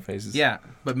of no faces. Yeah,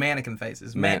 but mannequin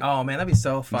faces. Man- Oh man, that'd be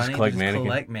so funny. collect to mannequin?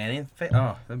 Collect mannequin faces.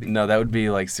 Oh, that'd be. No, that would be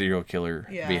like serial killer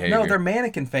Yeah. behavior. No, they're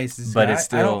mannequin faces. But I- it's I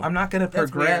still- don't- I'm not going to That's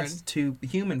progress to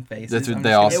human faces. That's what I'm they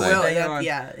just all gonna say. It will. stay on-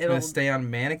 Yeah. I'm It'll. going to stay on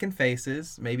mannequin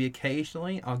faces. Maybe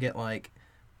occasionally I'll get like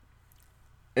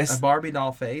a It's Barbie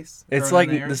doll face. it's thrown like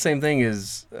in there. the same thing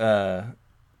as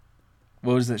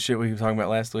what was that shit we were talking about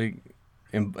last week?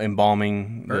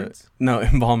 Embalming Birds?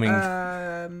 embalming.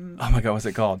 Um, Oh my god, what's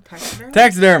it called? taxidermy?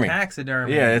 Taxidermy.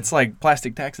 Taxidermy. Yeah, it's like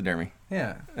plastic taxidermy.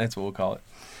 Yeah. That's what we'll call it.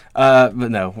 But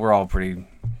no, we're all pretty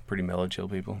mellow, chill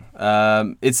people.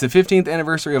 It's the 15th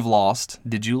anniversary of Lost.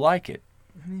 Did you like it?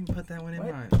 I didn't even put that one in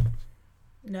What? mine.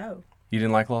 No. You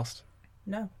didn't like Lost?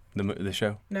 No. The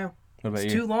show? No. What about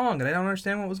It's you? too long, and I don't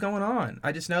understand what was going on.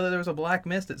 I just know that there was a black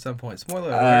mist at some point. Spoiler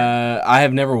alert. I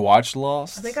have never watched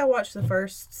Lost. I think I watched the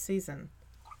first season.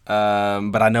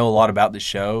 But I know a lot about the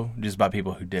show just by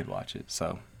people who did watch it.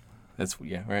 So that's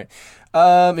right.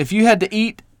 If you had to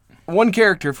eat one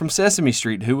character from Sesame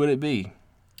Street, who would it be?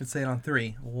 Let's say it on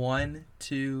 3. 1,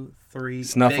 2, 3.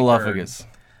 Snuffleupagus.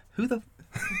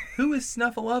 Who is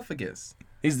Snuffleupagus?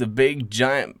 He's the big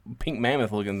giant pink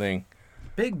mammoth looking thing.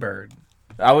 Big Bird.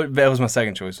 That was my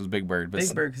second choice, was Big Bird. But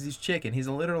Big Bird because he's chicken. He's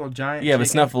a literal giant. Yeah, but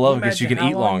chicken. Snuffleupagus, you imagine can how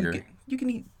eat long longer. You can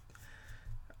eat.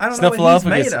 I don't know what he's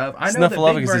made of. I know that Big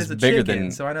Snuffleupagus Bird is is a bigger chicken,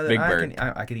 than so I know that Big Bird.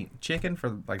 I can eat chicken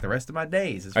for like the rest of my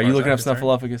days. As Are far you as looking I'm up concerned.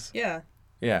 Snuffleupagus? Yeah,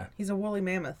 Yeah. he's a woolly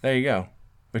mammoth. There you go.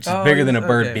 Which is Oh, bigger than a yes,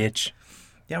 bird, okay. bitch.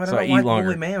 Yeah, but So I I don't eat like longer.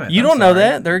 woolly mammoth. You I'm don't know sorry.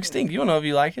 that? They're extinct. You don't know if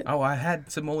you like it. Oh, I had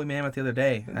some woolly mammoth the other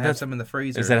day. I have That's- some in the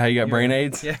freezer. Is that how you got Yeah. brain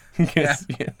AIDS? Yeah. yeah.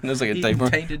 That's like a Eating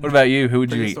tapeworm. tainted What about you? Who would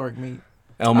you eat? Prehistoric meat.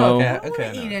 Elmo, Okay. I don't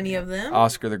want to eat no. any of them.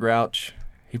 Oscar the Grouch.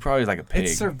 He probably is like a pig.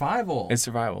 It's survival. It's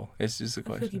survival. It's just a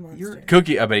Cookie question. Monster.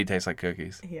 Cookie. I bet he tastes like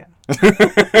cookies. Yeah,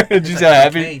 Did you see how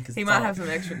happy? he might have some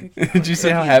extra cookies. Did you see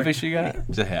how happy she got?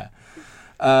 Yeah.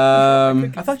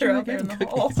 I thought you They're were out there in getting the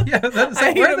hall. cookies. Yeah, that's I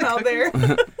ate where them the out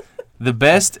cookies- there. The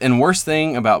best and worst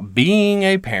thing about being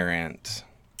a parent.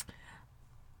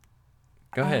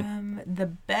 Go ahead. The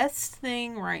best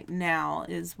thing right now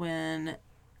is when,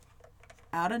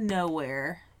 out of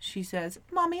nowhere, she says,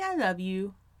 "Mommy, I love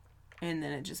you," and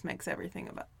then it just makes everything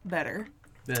better.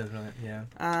 That is really,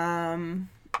 yeah.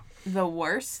 The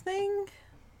worst thing,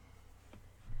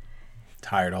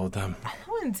 Tired all the time. I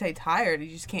wouldn't say tired. You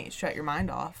just can't shut your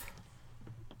mind off.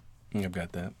 I've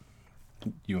got that.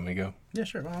 You want me to go? Yeah,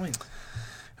 sure. By all means.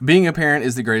 Being a parent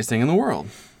is the greatest thing in the world.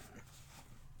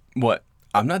 What?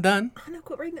 I'm not done. I know.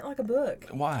 Quit reading it like a book.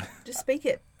 Why? Just speak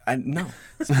it. No.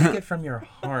 Speak it from your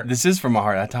heart. This is from my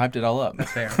heart. I typed it all up.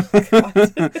 Fair.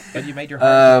 But you made your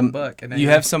heart into a book. And then You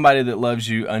have somebody that loves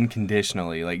you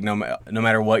unconditionally. Like no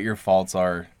matter what your faults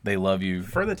are, they love you.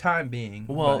 for the time being.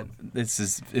 Well, but it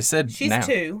said She's now.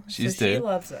 2. She's so 2. She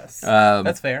loves us.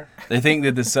 that's fair. They think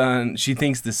that she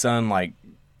thinks the sun like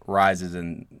rises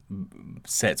and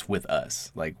sets with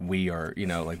us. Like we are,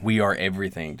 like we are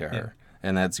everything to her.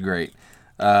 And that's great.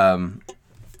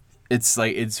 It's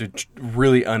like, it's a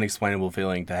really unexplainable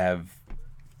feeling to have,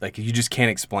 like you just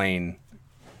can't explain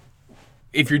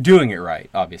if you're doing it right,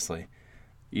 obviously.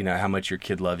 How much your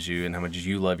kid loves you and how much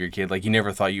you love your kid. Like you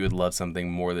never thought you would love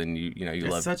something more than you It's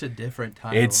love. such a different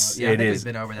type. It I think is.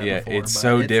 We've been over that yeah, before. it's but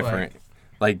so it's different.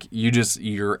 Like,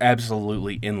 You're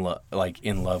absolutely in love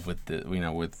with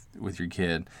with your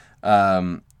kid,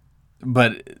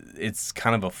 but it's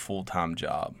kind of a full-time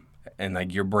job, and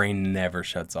like your brain never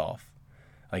shuts off,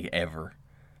 like ever,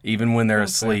 even when they're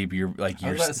asleep. You're like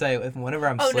I was about to say, whenever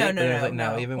I'm Oh, no, sleeping, no, like,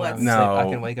 no. even when I'm Let's- asleep, I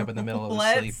No. can wake up in the middle of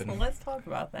let's sleep. And, let's talk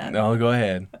about that. no, go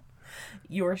ahead.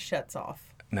 Yours shuts off.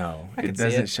 No, can it see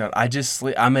doesn't it. shut. I just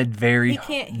sleep. I'm a very He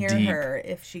can't hear deep her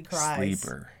if she cries.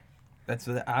 sleeper. that's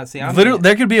what I see. I'm Literally,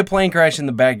 there could be a plane crash in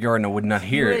the backyard and I would not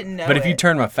hear it. wouldn't know But if you it.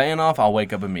 turn my fan off, I'll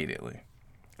wake up immediately.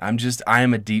 I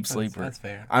am a deep sleeper. that's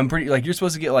fair. I'm pretty, like, you're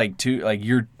supposed to get like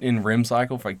you're in REM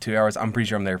cycle for like 2 hours. I'm pretty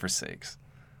sure I'm there for 6.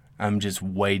 I'm just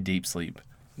way deep sleep.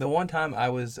 The one time I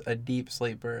was a deep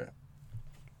sleeper,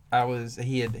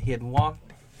 he had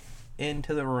walked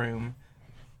into the room,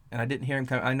 and I didn't hear him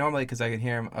come. I normally, because I could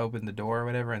hear him open the door or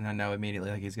whatever, and I know immediately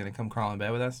like he's gonna come crawl in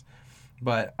bed with us,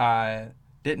 but I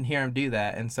didn't hear him do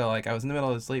that, and so like I was in the middle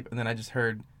of the sleep, and then I just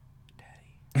heard,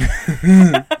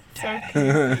 "Daddy."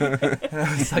 And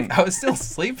I was like, I was still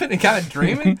sleeping and kind of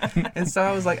dreaming, and so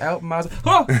I was like, I opened my eyes,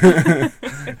 oh!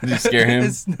 Did you scare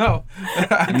him? No,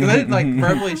 I couldn't like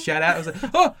verbally shout out. I was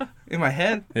like, oh, in my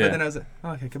head, Yeah. but then I was like,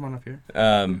 oh, okay, come on up here.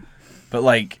 But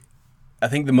like, I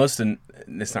think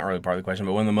it's not really part of the question,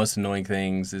 but one of the most annoying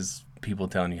things is people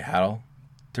telling you how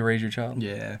to raise your child.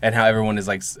 Yeah. And how everyone is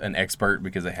like an expert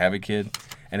because they have a kid,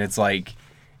 and it's like,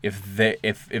 if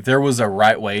there was a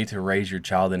right way to raise your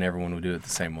child, then everyone would do it the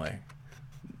same way.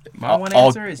 My one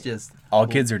answer is just All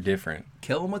kids are different.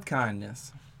 kill them with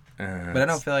kindness. But I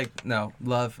don't feel like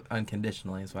love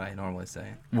unconditionally is what I normally say.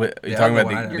 You're The talking other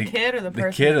about one, Your kid or the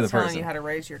person kid or that's the telling person? you how to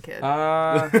raise your kid?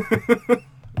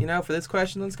 For this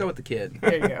question, let's go with the kid.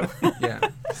 there you go. Yeah.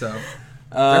 So that's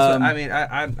what, I mean,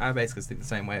 I basically think the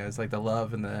same way. It's like the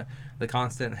love and the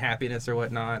constant happiness or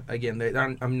whatnot. Again,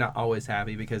 I'm not always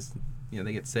happy because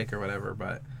they get sick or whatever,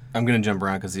 but. I'm gonna jump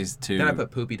around because these two. Then I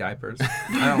put poopy diapers.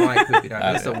 I don't like poopy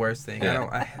diapers. That's the worst thing.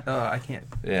 Yeah. I can't.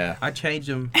 Yeah. I change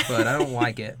them, but I don't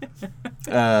like it.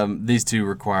 These two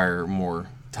require more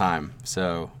time,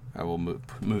 so I will move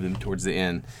them towards the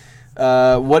end.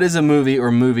 What is a movie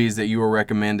or movies that you were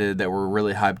recommended that were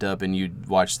really hyped up and you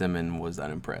watched them and was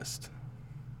unimpressed?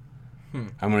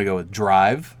 I'm going to go with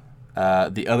Drive,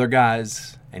 The Other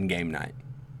Guys, and Game Night.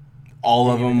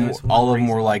 All of them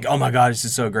were like, oh my God, this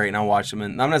is so great. And I watched them.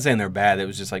 And I'm not saying they're bad. It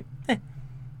was just like,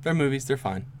 they're movies. They're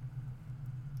fine.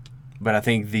 But I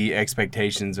think the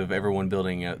expectations of everyone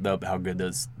building up how good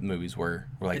those movies were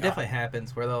like, It definitely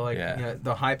happens where they'll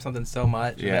they'll hype something so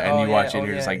much. Yeah, and you watch it and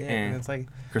you're just like, And it's like,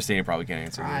 Christina probably can't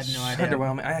answer I this. have no idea.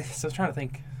 underwhelming. I was trying to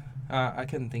think. I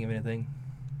couldn't think of anything.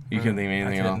 You couldn't think of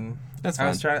anything at all? couldn't. That's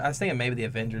I fine. was thinking maybe the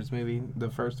Avengers movie,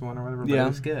 the first one or whatever. But Yeah. it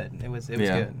was good. It was Yeah.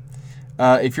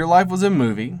 good. If your life was a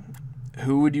movie,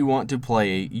 who would you want to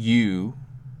play you,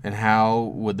 and how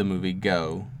would the movie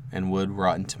go, and would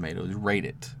Rotten Tomatoes rate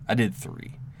it? I did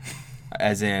 3.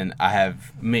 As in, I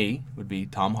have me, would be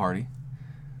Tom Hardy.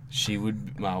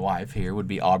 My wife here, would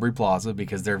be Aubrey Plaza,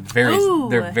 because they're very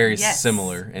yes.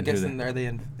 similar. In who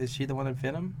Guessing, is she the one in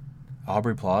Venom?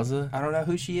 Aubrey Plaza? I don't know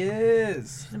who she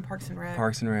is. She's in Parks and Rec.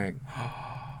 Parks and Rec.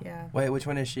 Yeah. Wait, which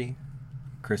one is she?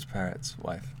 Chris Pratt's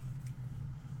wife.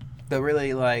 The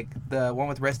really, like, the one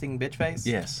with resting bitch face?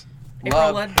 Yes. April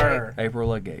Love Ludgate. her. April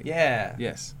Ludgate. Yeah.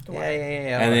 Yes. Yeah.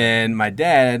 And then my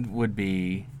dad would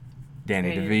be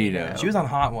Danny Danny DeVito. DeVito. She was on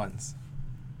Hot Ones.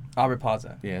 Aubrey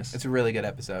Plaza. Yes. It's a really good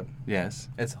episode. Yes.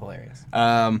 It's hilarious.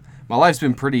 My life's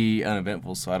been pretty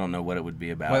uneventful, so I don't know what it would be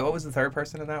about. Wait, what was the third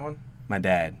person in that one? My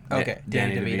dad. Okay,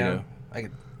 Danny DeVito. I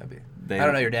They-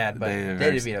 don't know your dad, but they're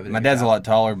Danny very- DeVito. My dad's a lot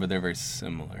taller, but they're very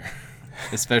similar.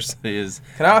 Especially his.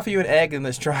 Can I offer you an egg in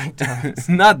this trying times?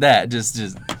 Not that. Just.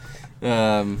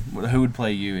 Who would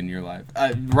play you in your life?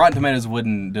 Rotten Tomatoes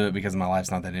wouldn't do it because my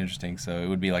life's not that interesting. So it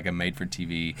would be like a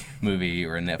made-for-TV movie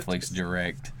or a Netflix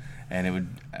direct, and it would.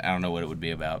 I don't know what it would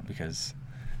be about because.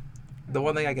 The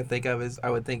one thing I can think of is I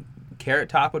would think Carrot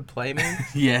Top would play me.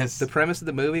 Yes. The premise of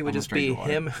the movie would Almost just be drank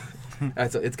the water. him.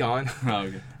 It's gone. Oh,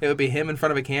 okay. It would be him in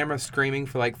front of a camera screaming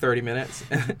for like 30 minutes,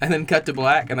 and then cut to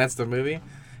black, and that's the movie.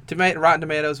 Rotten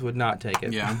Tomatoes would not take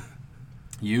it. Yeah.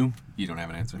 You don't have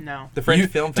an answer. No. The French You-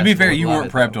 Film To be Festival fair, would you love weren't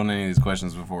it, prepped though. on any of these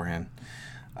questions beforehand.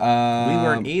 We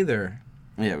weren't either.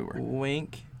 Yeah, we were.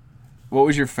 Wink. What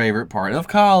was your favorite part of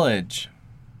college?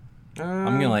 I'm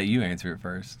Um, gonna let you answer it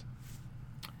first.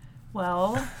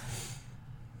 Well,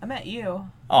 I met you.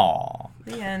 Aw,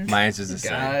 The end. my answer's the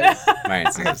same. Guys, My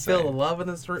answer's I the feel the same. love in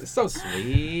this room. It's so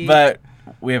sweet. But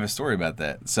we have a story about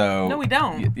that. So No, we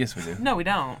don't. Yes, we do. No, we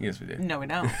don't. Yes, we do. No, we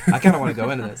don't. I kind of want to go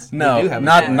into this. We No, do have a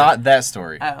not story. not that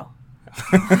story. Oh.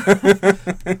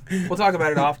 We'll talk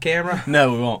about it off camera.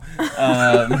 No, we won't.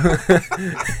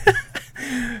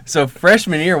 So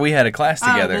freshman year, we had a class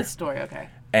Oh, together, this story. Okay.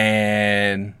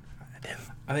 and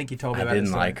I think you told me I about didn't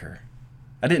this like her.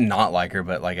 I did not like her,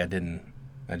 but like I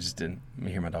just didn't. Let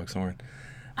me hear my dog snoring.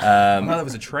 I thought it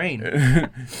was a train.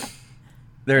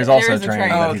 There's There also a is a train. train.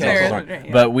 But Oh, he's okay. also There is a snoring. train,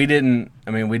 yeah. But we didn't.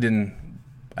 I mean, we didn't.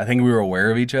 I think we were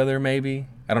aware of each other. Maybe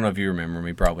I don't know if you remember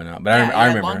me. Probably not. But Yeah, I you had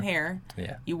remember. long hair.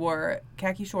 Yeah. You wore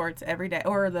khaki shorts every day,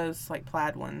 or those like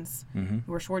plaid ones. Mm-hmm. You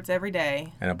wore shorts every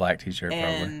day, And a black T-shirt, probably.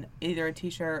 and either a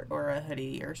t-shirt or a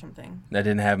hoodie or something. I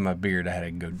didn't have my beard. I had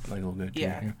a good, like a little good.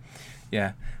 Yeah.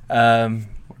 Yeah.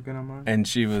 Working on mine. And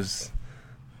she was,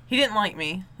 He didn't like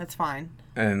me. That's fine.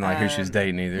 and like who she was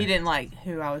dating either. He didn't like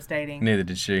who I was dating. Neither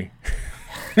did she.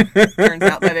 Turns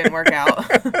out that didn't work out.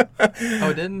 Oh,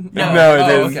 it didn't? No. No, it Oh,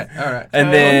 didn't. okay. All right. And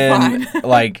Oh, then fine.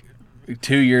 like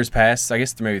 2 years passed. I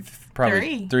guess maybe probably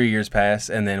 3. 3 years passed,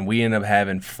 and then we ended up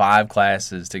having 5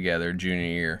 classes together junior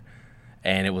year,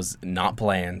 and it was not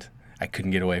planned. I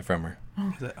couldn't get away from her.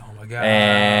 Oh, my God.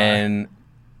 And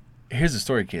here's the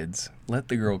story, kids. Let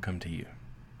the girl come to you,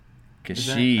 because Is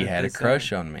that she a had a good crush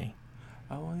saying? on me,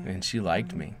 Oh, yeah. and she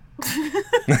liked me. You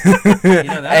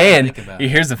know, that I And think about.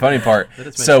 here's the funny part. That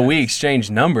does make So we sense.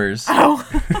 exchanged numbers, Oh.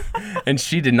 and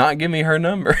she did not give me her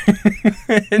number.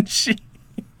 And she,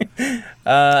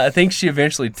 I think she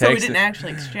eventually texted. So we didn't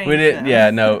actually exchange. We didn't. them.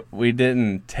 Yeah, no, we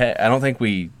didn't. I don't think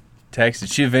we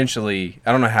texted. She eventually.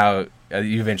 I don't know how.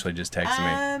 You eventually just texted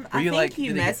me. I you, think like,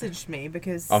 you did it get- messaged me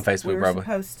because On Facebook, we were probably.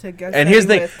 supposed to go And study here's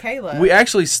the with thing. Kayla. We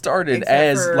actually started Except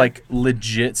as for- like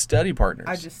legit study partners.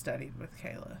 I just studied with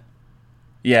Kayla.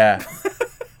 Yeah.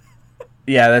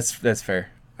 Yeah, that's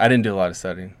fair. I didn't do a lot of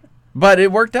studying, but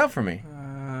it worked out for me.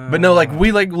 But no, like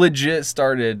we like legit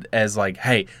started as like,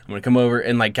 hey, I'm gonna come over,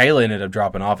 and like Kayla ended up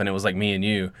dropping off, and it was like me and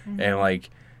you, and like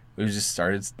we just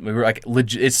started. We were like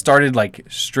legit. It started like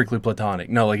strictly platonic.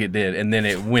 No, like it did, and then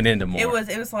it went into more. It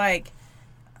was like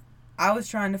I was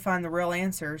trying to find the real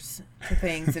answers to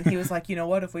things, and he was like, you know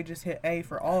what, if we just hit A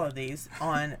for all of these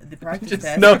on the practice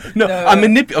test. No, I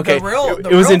manipulate. Okay, The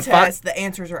it was real in test, the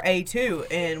answers are A too,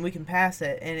 and we can pass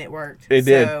it, and it worked. It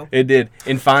did. So, It did.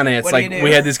 In finance, What do like you do?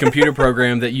 we had this computer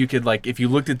program that you could like, if you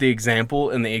looked at the example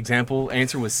and the example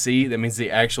answer was C, that means the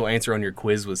actual answer on your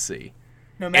quiz was C.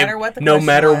 no matter what the no question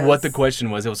matter was. what the question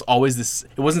was, it was always this.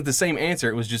 It wasn't the same answer.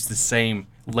 It was just the same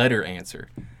letter answer.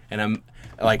 And I'm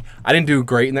like, I didn't do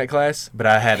great in that class, but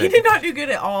I had He it. did not do good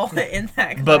at all in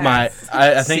that class. But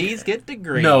I think C's get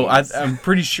degrees. no, I'm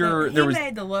pretty sure he there was.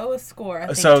 made the lowest score, I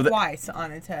think, So twice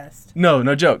on a test. No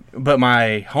joke. But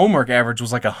my homework average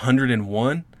was like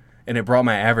 101, and it brought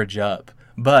my average up.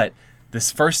 But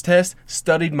this first test,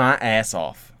 studied my ass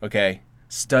off. Okay,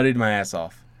 studied my ass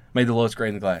off. Made the lowest grade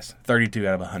in the class, 32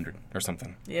 out of 100 or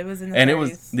something. It was in the And 30s. it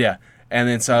was And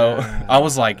then so I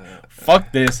was like,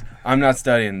 fuck this, I'm not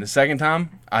studying. The second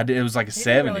time I did, it was like a did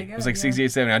 70. really It was good, like 68,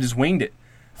 70. I just winged it.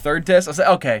 Third test, I said,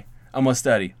 okay, I'm gonna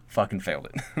study. Fucking failed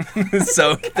it.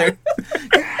 So there,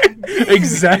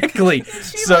 exactly.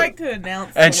 She So- liked to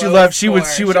announce. and the she lowest loved- she would-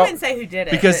 score. she would She al- didn't say who did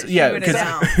it because but yeah, she would because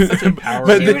announce.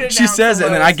 but She then would she announce says the it,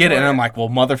 and then I lowest get it, and score. I'm like, well,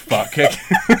 motherfuck.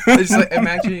 It's just like,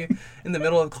 imagine you in the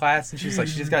middle of class and she's like,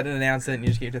 she just got to announce it and you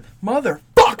just get to,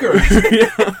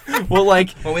 motherfucker! Well, like,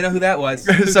 Well, we know who that was.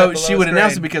 Who so got the she would lowest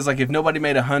announce it grade. because like if nobody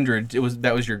made 100,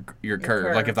 that was your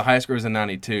curve. Like curve. if the highest score was a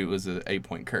 92, it was an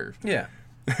 8-point curve. Yeah.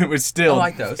 Which still, I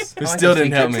like those. It I like still those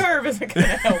didn't help features. me. Curve isn't going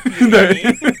to help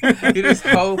you. You're just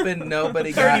hoping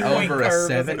nobody got 30-point over a curve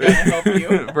 7. isn't going to help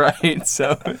you. Right.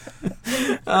 So,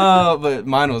 but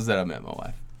mine was that I met my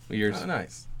wife. Yours? Oh,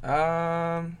 nice.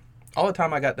 All the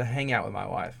time I got to hang out with my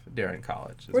wife during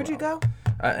college. as Where'd you well.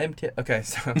 go? Okay,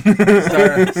 so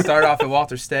start off at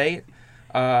Walter State.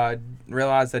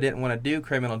 Realized I didn't want to do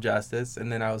criminal justice,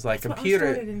 and then I was like, That's computer.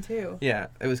 what I started in too. Yeah,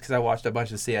 it was because I watched a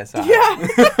bunch of CSI. Yeah,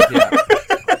 Yeah.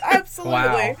 absolutely.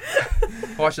 Wow.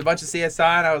 Watched a bunch of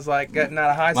CSI, and I was like, getting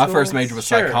out of high school. My first major was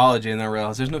Sure. psychology, and then I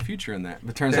realized there's no future in that.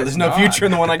 But turns out There's there's no not. future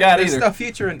in the one I got There's either. no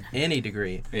future in any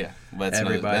degree. Yeah, well, that's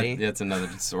Everybody. that's another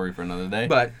story for another day.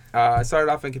 But I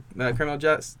started off in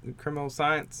criminal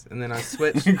science, and then I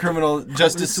switched. criminal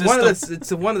justice It's system.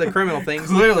 it's one of the criminal things.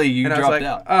 Clearly, you And I was dropped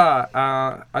like, out.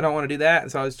 I don't want to do that.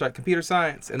 And so I was like, computer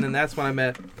science. And then that's when I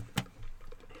met.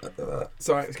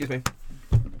 Sorry, excuse me.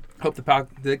 Hope the pal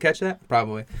did it catch that?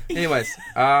 Probably. Anyways,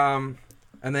 and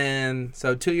then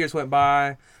so 2 years went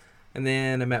by, and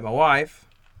then I met my wife,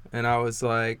 and I was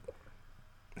like,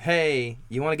 hey,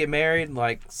 you want to get married?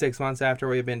 Like 6 months after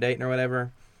we've been dating or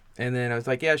whatever. And then I was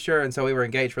like, yeah, sure. And so we were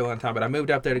engaged for a long time. But I moved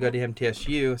up there to go to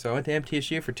MTSU. So I went to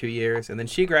MTSU for 2 years. And then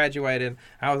she graduated.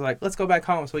 I was like, let's go back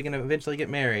home so we can eventually get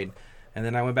married. And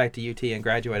then I went back to UT and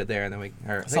graduated there. And then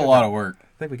It's a lot of work. I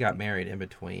think we got married in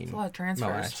between. It's a lot of transfers.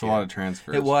 last It's a lot of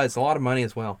transfers. It was. A lot of money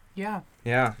as well. Yeah,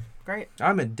 Yeah. great.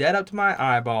 I'm in debt up to my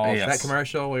eyeballs. Yes. That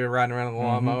commercial, we were riding around on the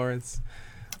lawnmower.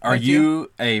 Are Thank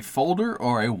you a folder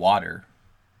or a water?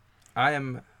 I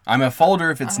am. I'm a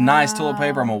folder if it's nice toilet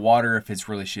paper. I'm a water if it's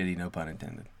really shitty. No pun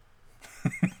intended.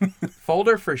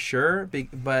 Folder for sure, but a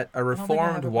think I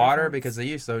reformed have a water preference. because I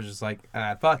used to I was just like,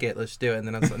 fuck it, let's do it. And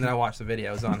then I watched the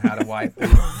videos on how to wipe.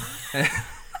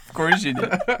 Of course you do.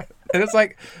 And it's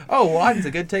like, oh, wadding's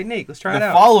a good technique. Let's try The it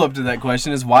out. follow-up to that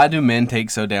question is, why do men take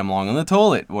so damn long on the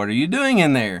toilet? What are you doing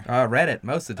in there? Reddit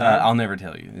most of the time. I'll never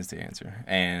tell you is the answer.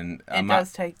 And It my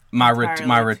does take my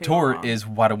entirely retort too long. is,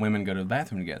 why do women go to the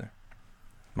bathroom together?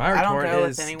 My I don't retort go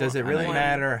with is, anyone- does it really anyone-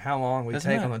 matter how long we Doesn't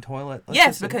take matter. on the toilet? Let's Yes,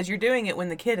 just- because you're doing it when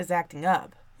the kid is acting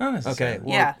up. Not necessarily. Okay,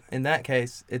 well, Yeah. in that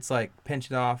case, it's like pinch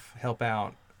it off, help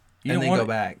out, You and don't then want go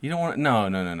back. You don't want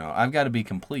no. I've got to be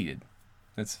completed.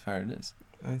 That's how it is.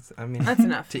 I mean, That's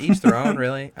enough. to each their own,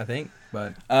 really, I think.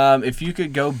 But If you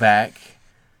could go back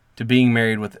to being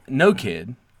married with no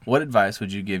kid, what advice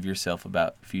would you give yourself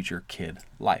about future kid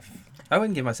life? I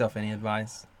wouldn't give myself any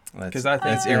advice. That's 'Cause I think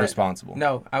that's that- irresponsible.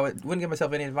 No, I wouldn't give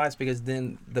myself any advice because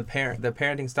then the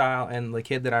parenting style and the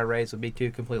kid that I raised would be two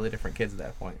completely different kids at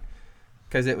that point.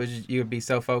 Because you would be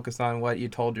so focused on what you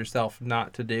told yourself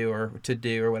not to do or to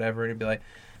do or whatever, and it'd be like,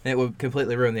 and it would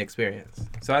completely ruin the experience.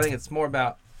 So I think it's more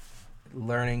about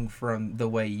learning from the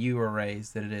way you were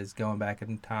raised than it is going back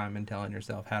in time and telling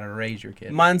yourself how to raise your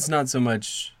kid. Mine's not so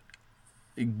much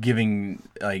giving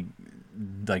like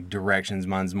directions.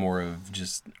 Mine's more of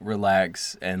just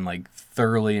relax and like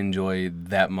thoroughly enjoy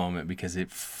that moment because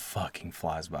it fucking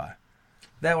flies by.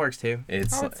 That works too.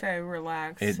 It's I would say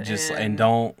relax. it just and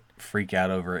don't freak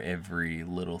out over every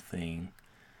little thing.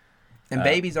 And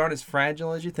babies aren't as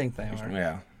fragile as you think they are.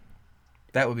 Yeah,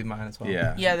 That would be mine as well.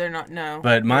 yeah. Yeah, they're not. No.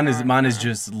 But mine they're is not, mine is no.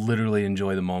 just literally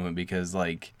enjoy the moment because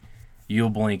like you'll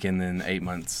blink and then 8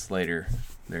 months later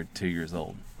they're 2 years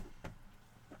old,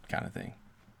 kind of thing.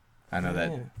 I know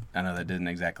that didn't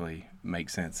exactly make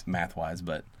sense math wise,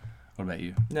 but what about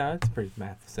you? No, it's pretty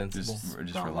math sensible.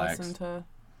 Just Don't relax. listen to,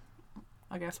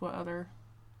 I guess, what other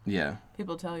Yeah.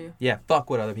 people tell you. Yeah, fuck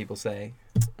what other people say.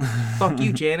 Fuck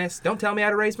you, Janice. Don't tell me how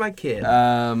to raise my kid.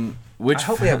 Which I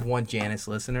hope we have one Janice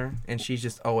listener, and she's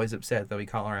just always upset that we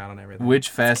call her out on everything. Which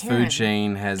fast Karen. food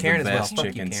chain has Karen the as well. best Fuck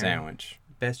you, chicken Karen. sandwich?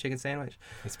 Best chicken sandwich?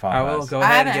 It's I will Popeyes. go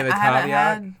ahead and give a I haven't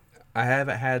caveat. had. I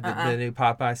haven't had the new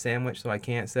Popeye sandwich, so I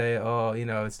can't say, oh,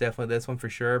 it's definitely this one for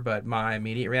sure, but my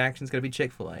immediate reaction is going to be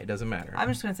Chick-fil-A. It doesn't matter. I'm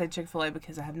just gonna say Chick-fil-A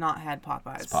because I have not had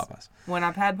Popeyes. It's Popeyes. When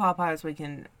I've had Popeyes, we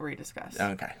can rediscuss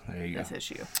Okay, there you go. this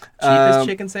issue. Cheapest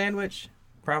chicken sandwich?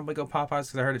 Probably go Popeyes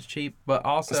because I heard it's cheap, but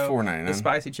also It's $4.99. the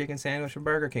spicy chicken sandwich from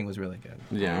Burger King was really good.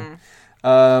 Yeah.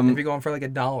 If you're going for like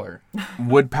 $1.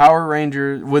 Would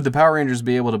the Power Rangers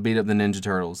be able to beat up the Ninja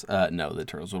Turtles? No, the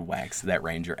Turtles would wax that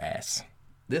Ranger ass.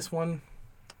 This one,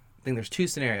 I think there's two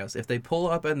scenarios. If they pull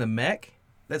up in the mech,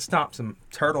 that stops some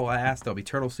turtle ass. There'll be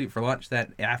turtle soup for lunch that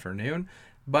afternoon.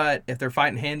 But if they're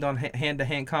fighting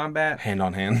hand-to-hand combat, Hand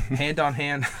on hand. hand on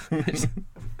hand.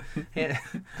 hand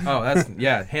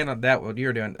on that. What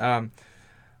you're doing.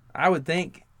 I would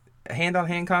think hand on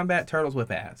hand combat, turtles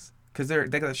whip ass because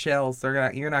they got shells.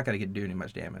 You're not gonna do any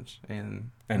much damage,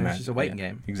 and it's just a waiting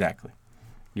game. Exactly.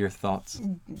 Your thoughts?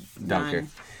 Don't care.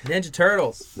 Ninja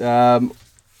Turtles.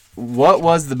 What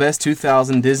was the best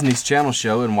 2000 Disney's Channel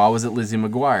show, and why was it Lizzie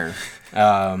McGuire?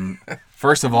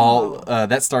 First of all,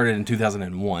 that started in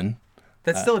 2001.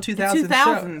 That's still a 2000 show.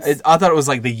 2000s. I thought it was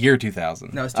like the year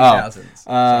 2000. No, it's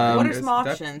 2000s. What are some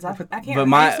options? I can't But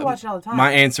remember. I used to watch it all the time.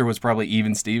 my answer was probably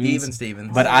Even Stevens. Even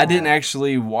Stevens. But I didn't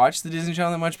actually watch the Disney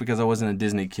Channel that much because I wasn't a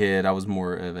Disney kid. I was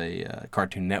more of a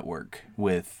Cartoon Network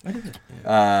with.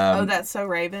 Oh, That's So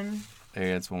Raven.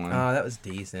 That's one. Oh, that was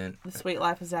decent. The Sweet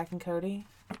Life of Zack and Cody.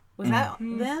 Was that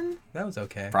then? That was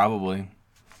okay. Probably.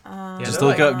 Yeah, Just they're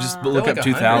look like- up. they're Look like up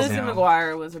 100 2000. Lizzie now.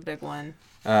 McGuire was a big one.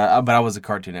 But I was a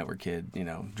Cartoon Network kid.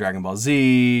 Dragon Ball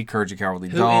Z, Courage the Cowardly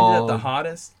Who Dog. ended up the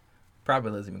hottest?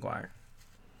 Probably Lizzie McGuire.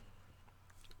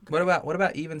 What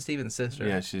about Even Stevens' sister?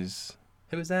 Yeah, she's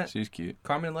Who was that? cute.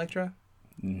 Carmen Electra?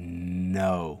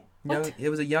 No. It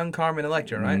was a young Carmen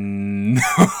Electra, right? No.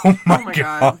 Oh my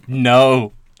God.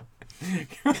 No.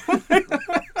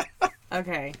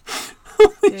 Okay.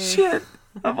 Holy shit.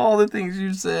 Of all the things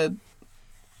you said,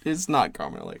 it's not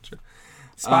Carmen Electra.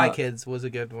 Spy Kids was a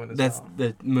good one as That's well.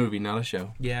 the movie, not a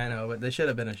show. Yeah, I know, but they should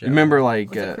have been a show. Remember, like,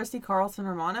 Was it Christy Carlson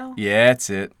Romano? yeah, that's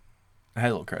it. I had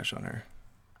a little crush on her.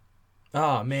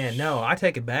 Oh, man, no, I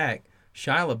take it back.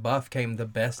 Shia LaBeouf came the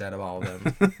best out of all of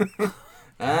them.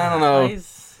 I don't know.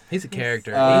 He's a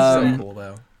character. He's so cool,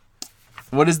 though.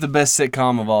 What is the best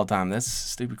sitcom of all time? That's a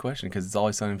stupid question because it's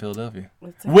Always Sunny in Philadelphia.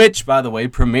 What's Which, by the way,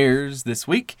 premieres this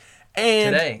week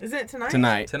and Today. Is it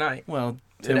tonight? tonight. Well,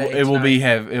 Today, it will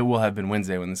tonight. it will have been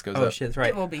Wednesday when this goes Oh, up. shit, that's right.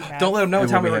 It will be Don't let them know It what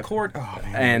time will we be record. Oh,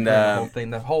 man. And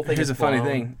the whole thing here's is a funny blown.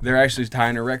 thing: they're actually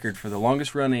tying a record for the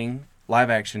longest running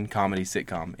live-action comedy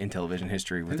sitcom in television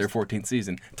history with their 14th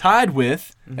season, tied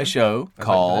with a show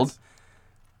called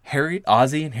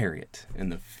Ozzie and Harriet in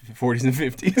the 40s and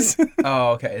 50s. Oh,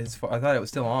 okay. I thought it was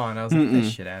still on. I was like, get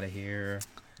this shit out of here.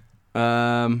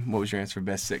 What was your answer for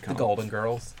best sitcom? The Golden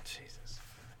Girls. Jesus.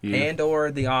 You.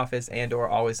 And/or The Office, and/or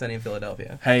Always Sunny in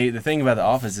Philadelphia. Hey, the thing about The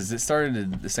Office is it started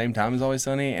at the same time as Always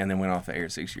Sunny and then went off the air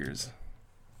 6 years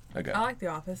ago. I like The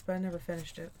Office, but I never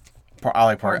finished it. I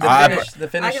like Parks. The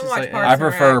finish I can is watch like, Parks I and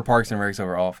prefer Rec. Parks and Recs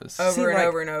over Office. Over See, and like,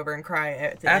 over and over and cry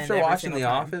at the after end every watching single The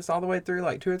time. Office all the way through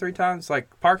like 2 or 3 times, like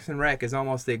Parks and Rec is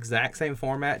almost the exact same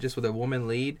format, just with a woman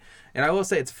lead. And I will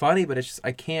say it's funny, but it's just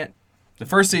I can't. The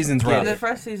first season's rough. The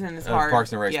first season is of hard.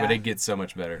 Parks and Recs, yeah. but it gets so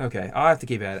much better. Okay, I'll have to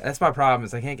keep at it. That's my problem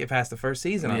is I can't get past the first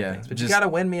season on Yeah, things. But you just- got to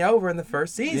win me over in the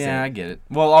first season. Yeah, I get it.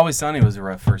 Well, Always Sunny was a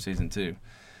rough first season too.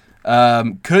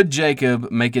 Could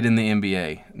Jacob make it in the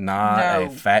NBA? Not No. a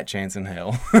fat chance in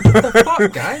hell. What the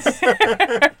fuck, guys?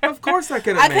 Of course I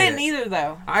could have I made couldn't it. either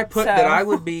though. I put So- that I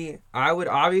would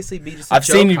obviously be just a I've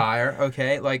joke seen you- hire,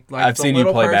 okay? Like I've the seen you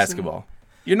little play person- basketball.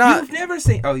 You're not. You've never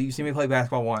seen. Oh, you've seen me play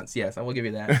basketball once. Yes, I will give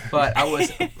you that. But I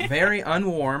was very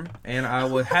unwarm, and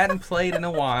hadn't played in a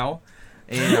while,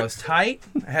 and I was tight.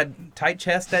 I had tight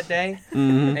chest that day,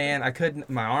 and I couldn't.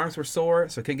 My arms were sore,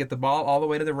 so I couldn't get the ball all the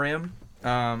way to the rim.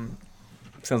 Sounds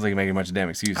like you're making a bunch of damn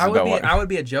excuses I about what. would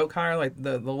be a joke hire, like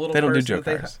the little. They don't do person joke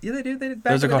that hires. Yeah, they do. They did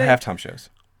back Those in are the called day. halftime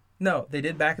shows. No, they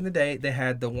did back in the day. They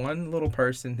had the one little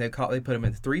person. They put him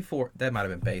in 3-4. That might have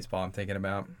been baseball. I'm thinking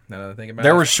about. Now that I'm thinking about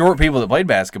There it. were short people that played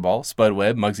basketball. Spud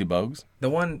Webb, Muggsy Bogues. The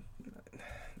one.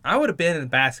 I would have been in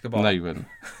basketball. No, you wouldn't.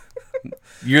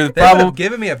 You're the They would have problem.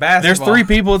 given me a basketball. There's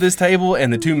 3 people at this table,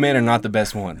 and the 2 men are not the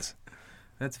best ones.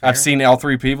 That's fair. I've seen all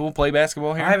 3 people play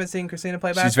basketball here. I haven't seen Christina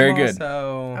play basketball. She's very good.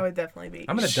 So I would definitely be.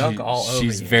 I'm gonna dunk all over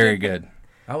She's you. very good.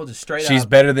 I will just straight She's up.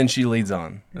 better than she leads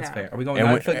on. That's No. fair. Are we going And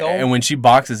 9-foot goal? and when she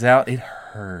boxes out, it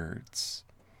hurts.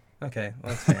 Okay,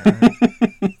 well, that's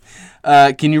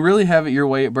fair. Can you really have it your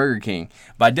way at Burger King?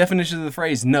 By definition of the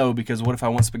phrase, no, because what if I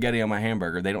want spaghetti on my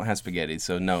hamburger? They don't have spaghetti,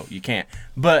 so no, you can't.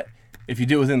 But if you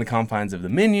do it within the confines of the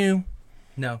menu,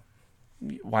 No,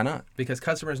 why not? because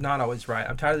customer's not always right.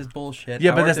 I'm tired of this bullshit.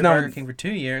 Yeah, I but worked that's at not- Burger King for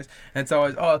 2 years, and it's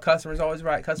always, oh, customer's always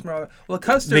right. Well,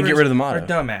 customers get rid of the motto. are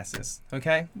dumbasses.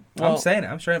 Okay, Well- I'm saying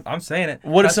it. I'm saying it.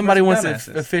 What if Customers somebody are wants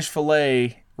dumbasses. a fish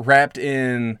fillet wrapped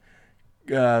in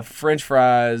French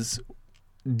fries,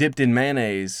 dipped in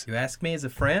mayonnaise? You ask me as a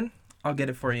friend, I'll get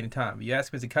it for you anytime. But you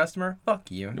ask me as a customer, fuck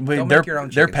you. But Don't they're make your own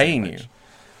they're chicken paying sandwich. you.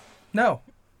 No,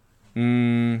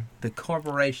 Mm, the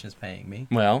corporation is paying me.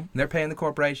 well, They're paying the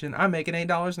corporation. I'm making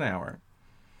 $8 an hour.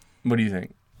 what do you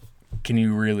think? Can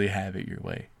you really have it your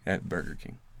way at Burger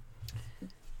King?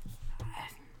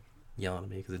 Yelling at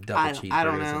me because a double cheeseburger. I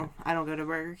don't know. I don't go to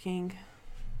Burger King.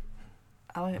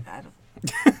 I don't.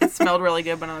 It smelled really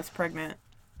good when I was pregnant,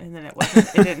 and then it wasn't.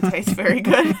 It didn't taste very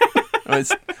good.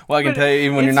 Well, I can tell you,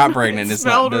 even when you're not pregnant, it it's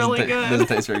not smelled really good. doesn't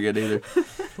taste very good either.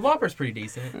 The Whopper's pretty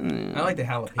decent. I like the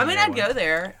jalapeno. I mean, I'd one. go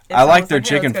there. if I someone like was their "Hey,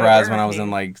 chicken let's go to fries Burger when I was King."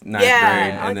 in like 9th Yeah,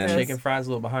 grade, I like and then those. Chicken fries a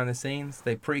little behind the scenes.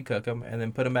 They pre-cook them and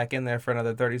then put them back in there for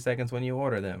another 30 seconds when you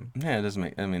order them. yeah, it doesn't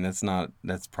make. I mean, that's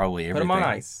probably everything. Put them on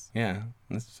ice. Yeah,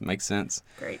 that makes sense.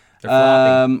 Great. They're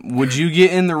floppy. Would you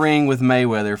get in the ring with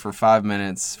Mayweather for 5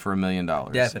 minutes for $1 million?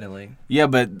 Definitely. Yeah,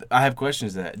 but I have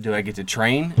questions to that. Do I get to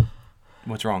train?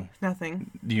 What's wrong?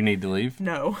 Nothing. Do you need to leave?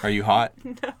 No. Are you hot?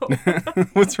 No.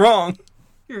 What's wrong?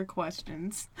 Your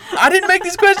questions. I didn't make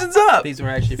these questions up. These were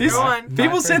actually These- Go on.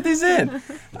 People sent these in.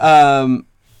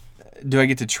 Do I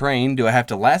get to train? Do I have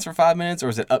to last for 5 minutes, or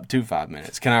is it up to 5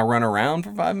 minutes? Can I run around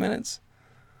for 5 minutes?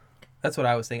 That's what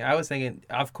I was thinking. I was thinking,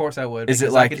 of course I would. Is it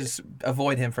because like- I could just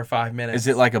avoid him for 5 minutes? Is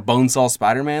it like a Bonesaw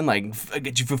Spider-Man? Like, I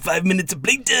get you for 5 minutes of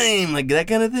playtime, like that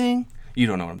kind of thing? You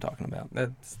don't know what I'm talking about.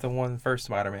 That's the first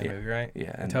Spider-Man movie, right?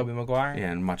 Yeah, And and- Tobey Maguire.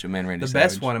 Yeah, and Macho Man Randy The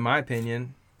Savage. best one, in my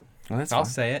opinion. Well, that's I'll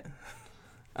fine. say it.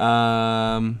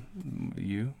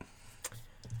 You?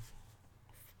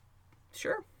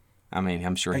 Sure. I mean,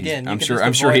 I'm sure. Again, you I'm can sure. just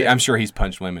I'm sure. avoid it. I'm sure he's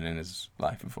punched women in his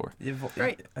life before.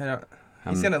 Right.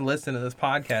 He's gonna listen to this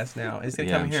podcast now. He's gonna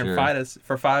Yeah, come I'm here sure. and fight us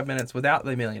for 5 minutes without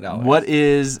the $1 million. What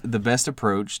is the best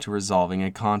approach to resolving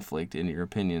a conflict, in your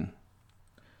opinion?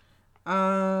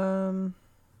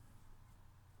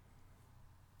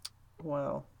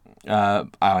 Well.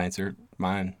 I'll answer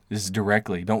mine. This is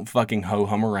directly. Don't fucking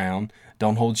ho-hum around.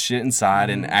 Don't hold shit inside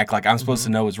and act like I'm supposed to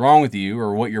know what's wrong with you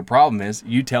or what your problem is.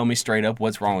 You tell me straight up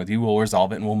what's wrong with you. We'll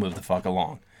resolve it and we'll move the fuck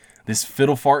along. This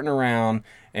fiddle farting around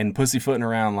and pussyfooting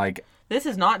around like, This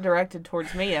is not directed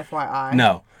towards me, FYI.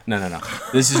 no.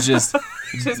 This is just,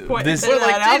 Just point this- that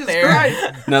Like, out Jesus there.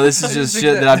 Christ. no, this is just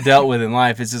shit that I've dealt with in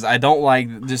life. It's just, I don't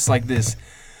like just like this.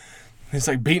 It's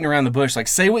like beating around the bush. Like,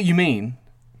 say what you mean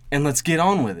and let's get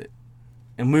on with it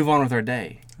and move on with our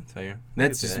day. That's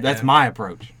fair. That's my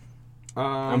approach.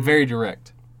 I'm very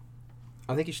direct.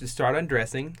 I think you should start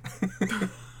undressing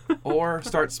or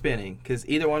start spinning, because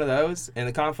either one of those and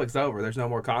the conflict's over. There's no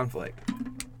more conflict.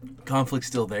 Conflict's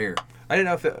still there. I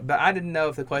didn't know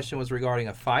if the question was regarding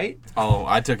a fight. Oh,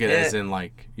 I took it Yeah. as in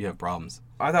like you have problems.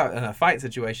 I thought in a fight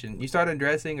situation, you start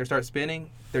undressing or start spinning,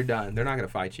 they're done. They're not going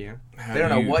to fight you. How They don't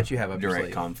do know you what you have up your direct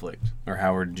sleeve. conflict, or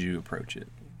how would you approach it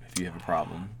if you have a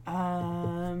problem?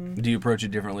 Um, Do you approach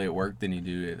it differently at work than you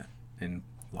do it in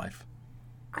life?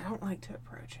 I don't like to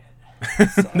approach it.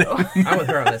 So. I'm with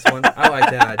her on this one. I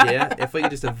like that idea. If we could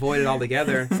just avoid it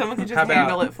altogether. Someone could just How about-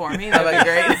 handle it for me. That'd be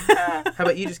great. How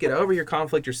about you just get over your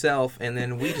conflict yourself, and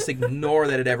then we just ignore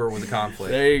that it ever was a conflict.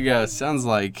 There you go. Sounds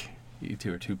like you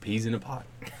two are two peas in a pot.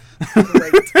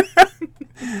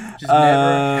 Just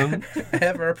never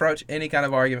ever approach any kind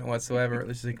of argument whatsoever.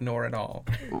 Let's just ignore it all.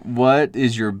 What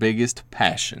is your biggest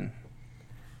passion?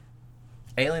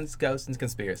 Aliens, ghosts, and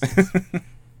conspiracies.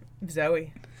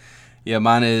 Zoe. Yeah,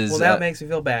 mine is. Well, that makes me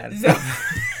feel bad.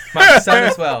 My son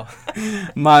as well.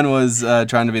 Mine was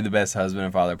trying to be the best husband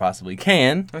and father I possibly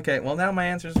can. Okay, well now my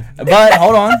answer's But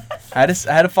hold on, I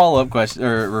had a follow up question,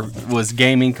 or was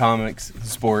gaming, comics,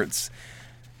 sports,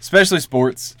 especially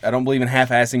sports. I don't believe in half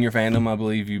assing your fandom. I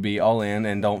believe you be all in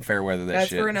and don't fair weather that That's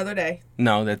shit. for another day.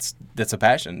 No, that's a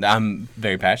passion. I'm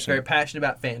very very passionate. passionate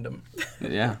about fandom.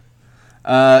 Yeah.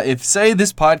 If say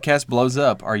this podcast blows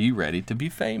up, are you ready to be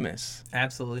famous?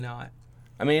 Absolutely not.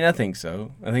 I mean, I think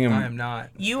so. I think I am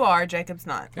not. You are. Jacob's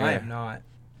not. I am not.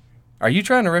 Are you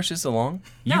trying to rush this along?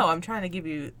 No, I'm trying to give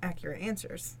you accurate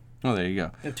answers. Oh, there you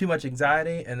go. I have too much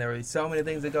anxiety, and there would be so many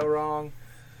things that go wrong,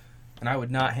 and I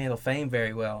would not handle fame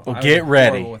very well. Well, I would get be ready.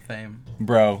 horrible with fame.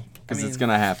 Bro, because I mean, it's going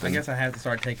to happen. I guess I have to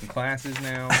start taking classes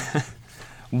now.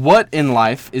 What in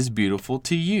life is beautiful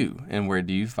to you, and where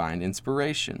do you find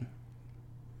inspiration?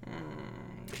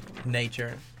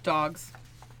 Nature. Dogs.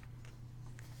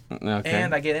 Okay.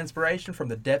 And I get inspiration from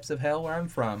the depths of hell where I'm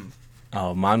from.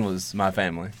 Oh, mine was my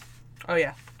family, Oh,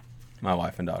 yeah. my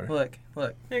wife and daughter. Look,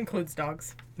 It includes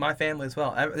dogs. my family as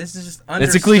well. This is just It's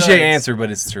understood. a cliche answer,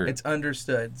 but it's true. It's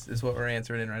understood is what we're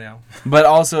answering in right now. But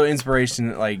also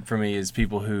inspiration, like for me, is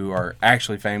people who are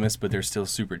actually famous, but they're still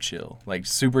super chill, like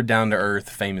super down to earth,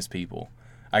 famous people.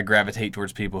 I gravitate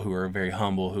towards people who are very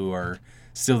humble, who are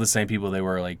still the same people they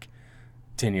were like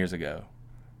 10 years ago.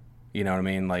 You know what I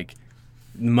mean? Like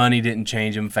money didn't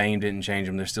change them, fame didn't change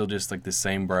them. They're still just like the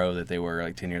same bro that they were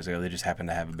like 10 years ago. They just happen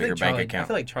to have a bigger bank I account.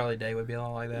 feel like Charlie Day would be a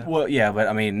lot like that. Well, yeah, but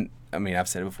I mean, I've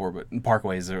said it before, but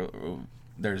Parkways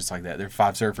they're just like that. They're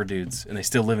 5 surfer dudes, and they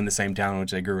still live in the same town in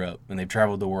which they grew up, and they've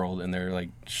traveled the world, and they're like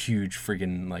huge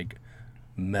freaking like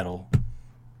metal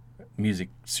music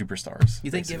superstars.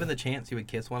 You think basically. given the chance you would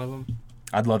kiss one of them?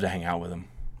 I'd love to hang out with them.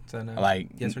 So no. Like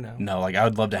yes or no? No, like I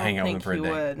would love to I hang out don't with them for a think day.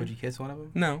 you would. Would you kiss one of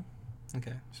them? No,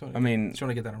 Okay. I mean, just want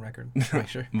to get that on record. Make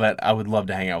sure. but I would love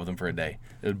to hang out with them for a day.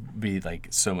 It would be like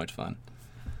so much fun.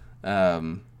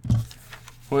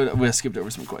 We skipped over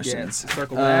some questions. Yeah,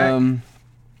 circle back.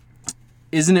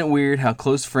 Isn't it weird how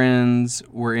close friends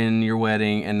were in your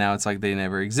wedding and now it's like they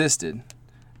never existed?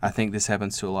 I think this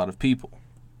happens to a lot of people.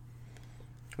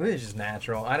 I think it's just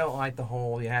natural. I don't like the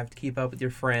whole you have to keep up with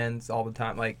your friends all the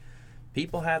time. Like,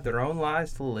 people have their own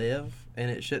lives to live, and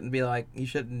it shouldn't be like, you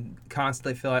shouldn't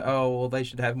constantly feel like, oh, well, they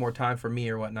should have more time for me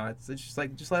or whatnot. It's just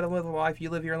like, just let them live a life. You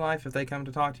live your life. If they come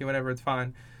to talk to you, whatever, it's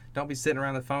fine. Don't be sitting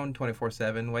around the phone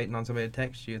 24/7 waiting on somebody to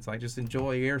text you. It's like, just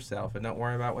enjoy yourself and don't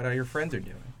worry about what your friends are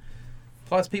doing.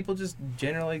 Plus, people just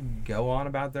generally go on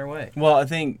about their way. Well, I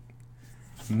think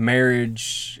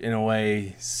marriage, in a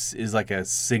way, is like a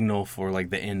signal for like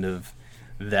the end of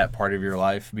that part of your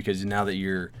life, because now that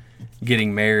you're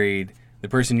getting married, the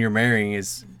person you're marrying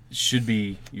should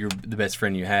be the best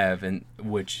friend you have, and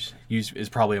which is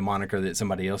probably a moniker that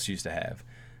somebody else used to have,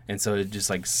 and so it just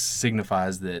like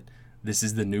signifies that this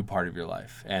is the new part of your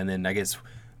life. And then I guess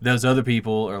those other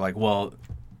people are like, well,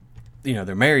 you know,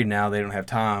 they're married now, they don't have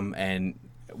time, and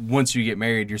once you get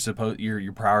married,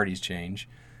 your priorities change,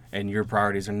 and your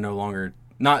priorities are no longer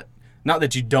not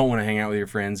that you don't want to hang out with your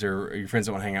friends or your friends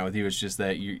don't want to hang out with you. It's just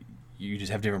that you just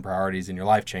have different priorities and your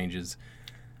life changes.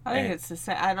 I think it's the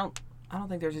same. I don't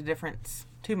think there's a difference.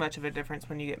 Too much of a difference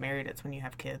when you get married. It's when you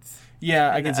have kids. Yeah,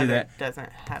 I And can the see other that. doesn't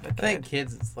have a kid. I think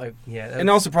kids, it's like, yeah. And it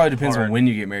also probably depends hard. on when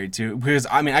you get married too. Because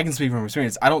I mean, I can speak from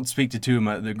experience. I don't speak to two of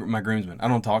my groomsmen. I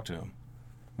don't talk to them.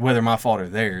 Whether my fault or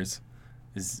theirs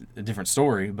is a different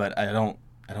story. But I don't.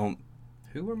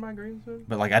 Who were my groomsmen?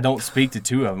 But like, I don't speak to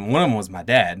two of them. One of them was my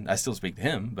dad. I still speak to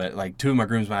him. But like, two of my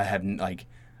groomsmen, I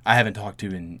haven't talked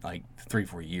to in like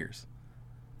 3-4 years.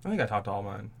 I think I talked to all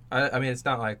mine. I mean, it's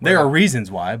not like There are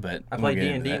reasons why, but I we'll played get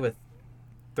into D&D that. with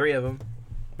 3 of them,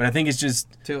 But I think it's just.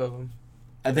 2 of them.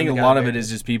 I think a we got lot of it married. is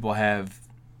just people have,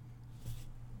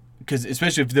 because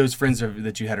especially if those friends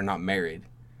that you had are not married,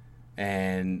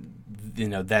 and you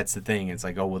know that's the thing. It's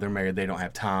like, oh well, they're married, they don't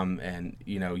have time, and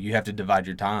you know you have to divide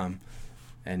your time,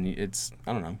 and it's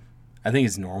I don't know. I think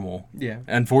it's normal. Yeah.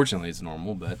 Unfortunately, it's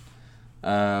normal, but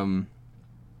I'm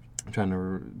trying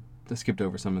to. I skipped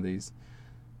over some of these.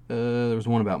 There was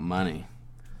one about money.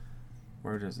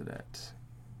 Where does it at?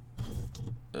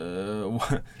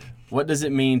 What does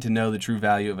it mean to know the true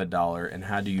value of $1, and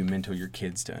how do you mentor your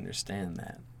kids to understand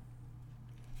that?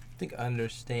 I think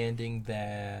understanding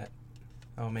that.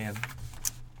 Oh man.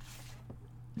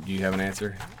 Do you have an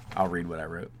answer? I'll read what I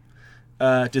wrote.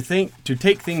 To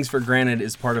take things for granted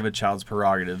is part of a child's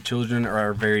prerogative. Children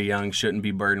are very young, shouldn't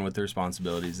be burdened with the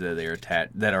responsibilities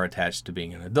that are attached to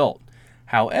being an adult.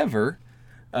 However,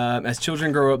 as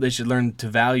children grow up, they should learn to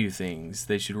value things.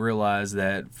 They should realize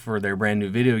that for their brand new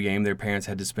video game, their parents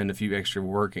had to spend a few extra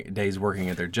days working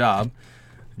at their job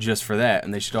just for that.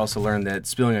 And they should also learn that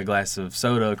spilling a glass of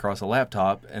soda across a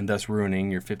laptop and thus ruining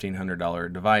your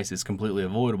 $1,500 device is a completely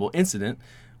avoidable incident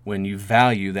when you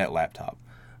value that laptop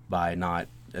by not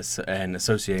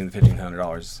associating the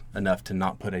 $1,500 enough to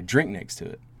not put a drink next to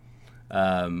it.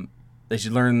 They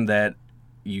should learn that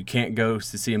you can't go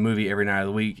to see a movie every night of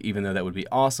the week, even though that would be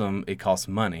awesome. It costs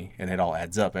money, and it all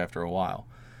adds up after a while.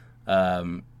 Yeah.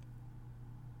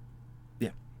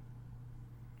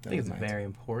 I think it's very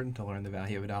important to learn the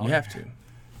value of $1. You have to.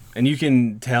 And you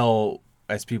can tell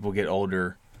as people get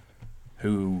older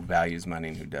who values money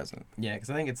and who doesn't. Yeah, because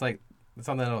I think it's like it's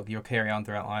something that you'll carry on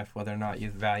throughout life, whether or not you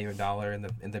value a dollar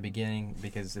in the beginning.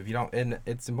 Because if you don't, and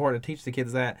it's important to teach the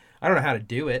kids that. I don't know how to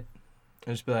do it.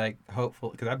 I just be like hopeful,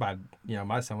 because I buy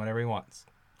my son whatever he wants.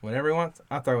 Whatever he wants,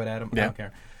 I'll throw it at him. I don't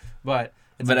care. But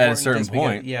at a certain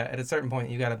point, at a certain point,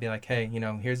 you got to be like, hey,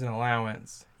 here's an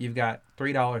allowance. You've got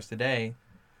 $3 today.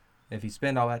 If you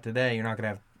spend all that today, you're not gonna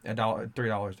have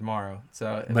 $3 tomorrow.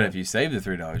 So, but if you save the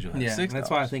 $3, you'll have $6. That's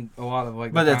why I think a lot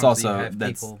of But that's also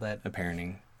people that a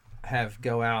parenting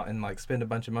go out and like spend a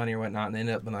bunch of money or whatnot, and they end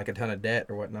up in like a ton of debt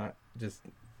or whatnot. Just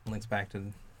links back to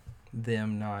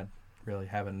them not really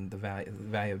having the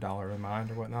value of dollar in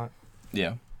mind or whatnot.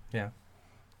 Yeah. Yeah.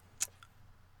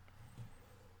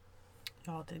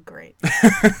 Y'all did great.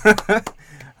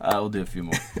 We'll do a few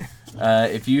more.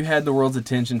 If you had the world's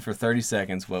attention for 30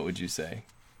 seconds, what would you say?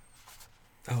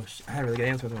 Oh, I had a really good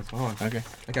answer to this. Hold on. Okay.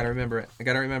 I gotta remember it. You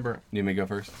want me to go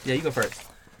first? Yeah, you go first.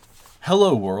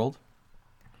 Hello, world.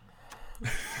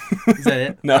 Is that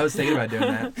it? No. I was thinking about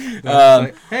doing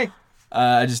that. Hey.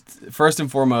 Just first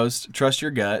and foremost, trust your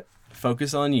gut.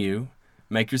 Focus on you.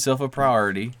 Make yourself a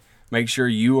priority. Make sure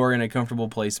you are in a comfortable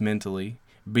place mentally.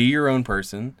 Be your own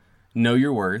person. Know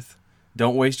your worth.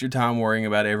 Don't waste your time worrying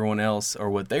about everyone else or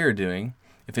what they are doing.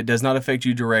 If it does not affect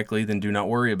you directly, then do not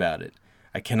worry about it.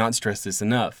 I cannot stress this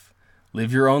enough.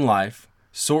 Live your own life.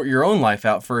 Sort your own life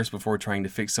out first before trying to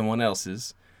fix someone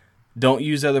else's. Don't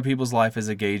use other people's life as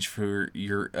a gauge for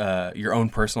your own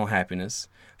personal happiness.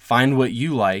 Find what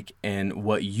you like and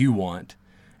what you want.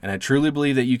 And I truly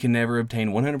believe that you can never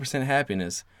obtain 100%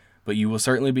 happiness, but you will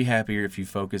certainly be happier if you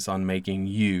focus on making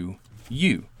you,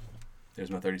 you. There's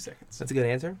my 30 seconds. That's a good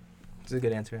answer. That's a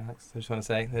good answer, Alex. I just want to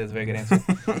say that is a very good answer.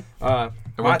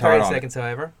 My 30 seconds,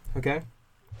 however. Okay.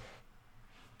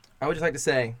 I would just like to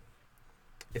say,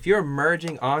 if you're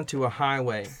merging onto a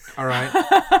highway, all right?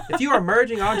 If you are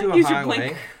merging onto a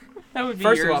highway, that would be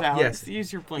first yours, of all, Alex. yes,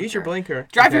 Use your blinker. Use your blinker.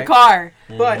 Drive your car.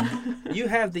 But you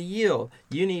have the yield.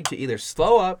 You need to either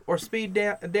slow up or speed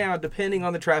down depending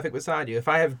on the traffic beside you. If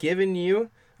I have given you,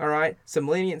 all right, some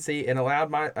leniency and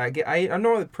allowed I'm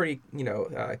normally a pretty,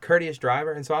 courteous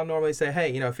driver, and so I'll normally say,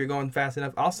 hey, if you're going fast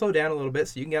enough, I'll slow down a little bit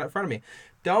so you can get out in front of me.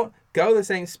 Don't go the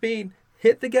same speed.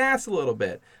 Hit the gas a little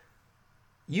bit.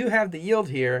 You have the yield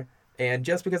here, and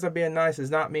just because I'm being nice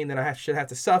does not mean that I should have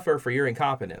to suffer for your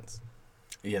incompetence.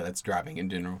 Yeah, that's driving in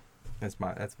general. That's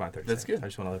my 30 That's seconds. good. I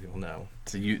just want to let people know.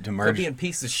 To merge. Stop being a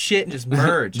piece of shit and just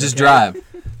merge. Just drive.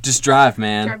 Just drive,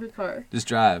 man. Drive your car. Just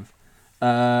drive.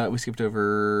 We skipped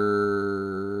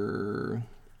over.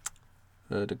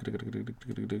 I feel like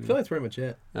that's pretty much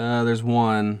it. There's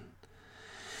one.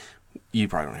 You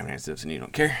probably don't have an answer to this and you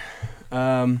don't care.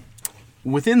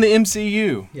 Within the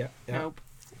MCU, Yeah. Nope.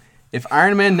 if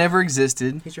Iron Man never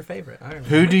existed, He's your favorite. Iron Man.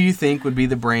 who do you think would be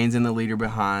the brains and the leader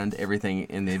behind everything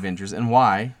in the Avengers, and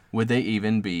why would they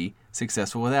even be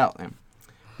successful without him?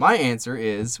 My answer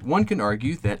is, one can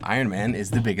argue that Iron Man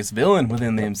is the biggest villain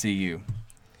within the MCU.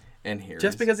 And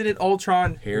Just because he did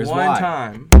Ultron Here's one why.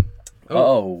 time.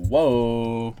 Oh,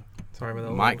 whoa. Sorry about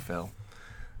that. Mic fell.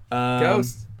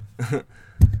 Ghost.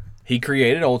 He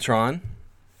created Ultron.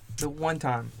 The one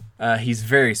time. He's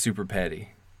very super petty.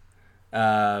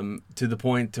 To the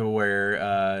point to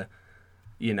where,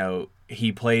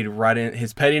 he played right in...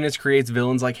 His pettiness creates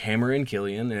villains like Hammer and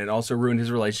Killian, and it also ruined his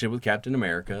relationship with Captain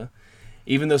America.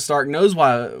 Even though Stark knows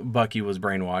why Bucky was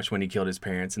brainwashed when he killed his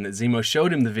parents, and that Zemo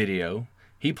showed him the video,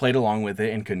 he played along with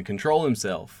it and couldn't control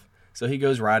himself. So he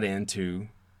goes right into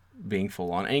being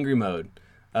full-on angry mode.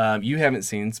 You haven't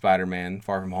seen Spider-Man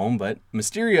Far From Home, but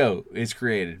Mysterio is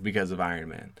created because of Iron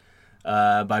Man.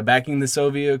 By backing the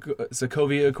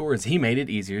Sokovia Accords, he made it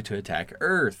easier to attack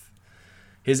Earth.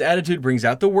 His attitude brings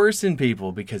out the worst in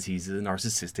people because he's a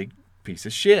narcissistic piece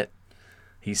of shit.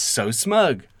 He's so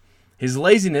smug. His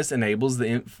laziness enabled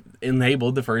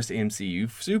the first MCU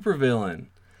supervillain.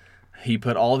 He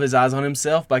put all of his eyes on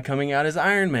himself by coming out as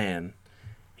Iron Man.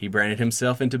 He branded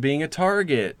himself into being a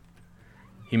target.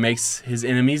 He makes his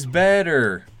enemies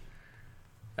better.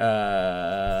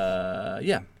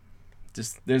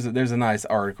 Just there's a nice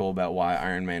article about why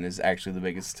Iron Man is actually the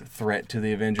biggest threat to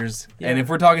the Avengers. Yeah. And if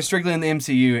we're talking strictly in the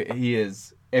MCU, he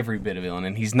is every bit a villain,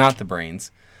 and he's not the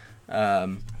brains. I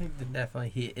think that definitely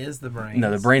he is the brains.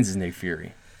 No, the brains is Nick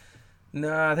Fury.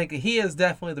 No, I think he is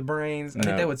definitely the brains. I No.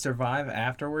 think they would survive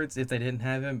afterwards if they didn't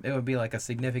have him. It would be like a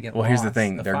significant Well, loss here's the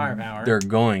thing. of firepower. They're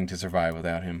going to survive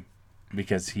without him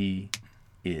because he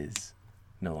is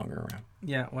no longer around.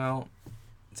 Yeah, well,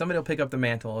 somebody will pick up the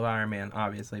mantle of Iron Man,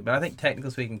 obviously. But I think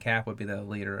technically speaking, Cap would be the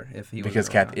leader if he was Because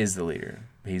around. Cap is the leader.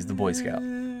 He's the Boy Scout.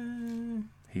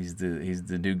 He's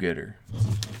the do-gooder.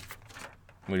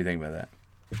 What do you think about that?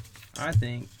 I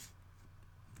think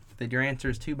that your answer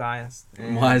is too biased.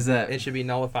 and Why is that? It should be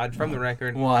nullified from the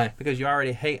record. Why? Because you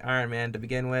already hate Iron Man to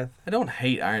begin with. I don't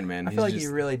hate Iron Man. I feel like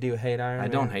you really do hate Iron Man.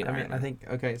 I don't hate I Iron mean, Man. I think,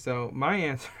 okay, so my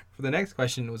answer for the next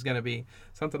question was going to be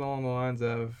something along the lines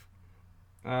of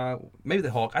maybe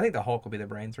the Hulk. I think the Hulk will be the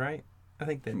brains, right? I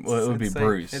think that. Well, it would be safe.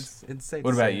 Bruce. It's safe.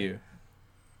 What to about say. you?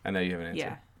 I know you have an answer.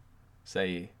 Yeah,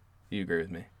 Say you agree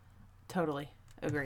with me. totally.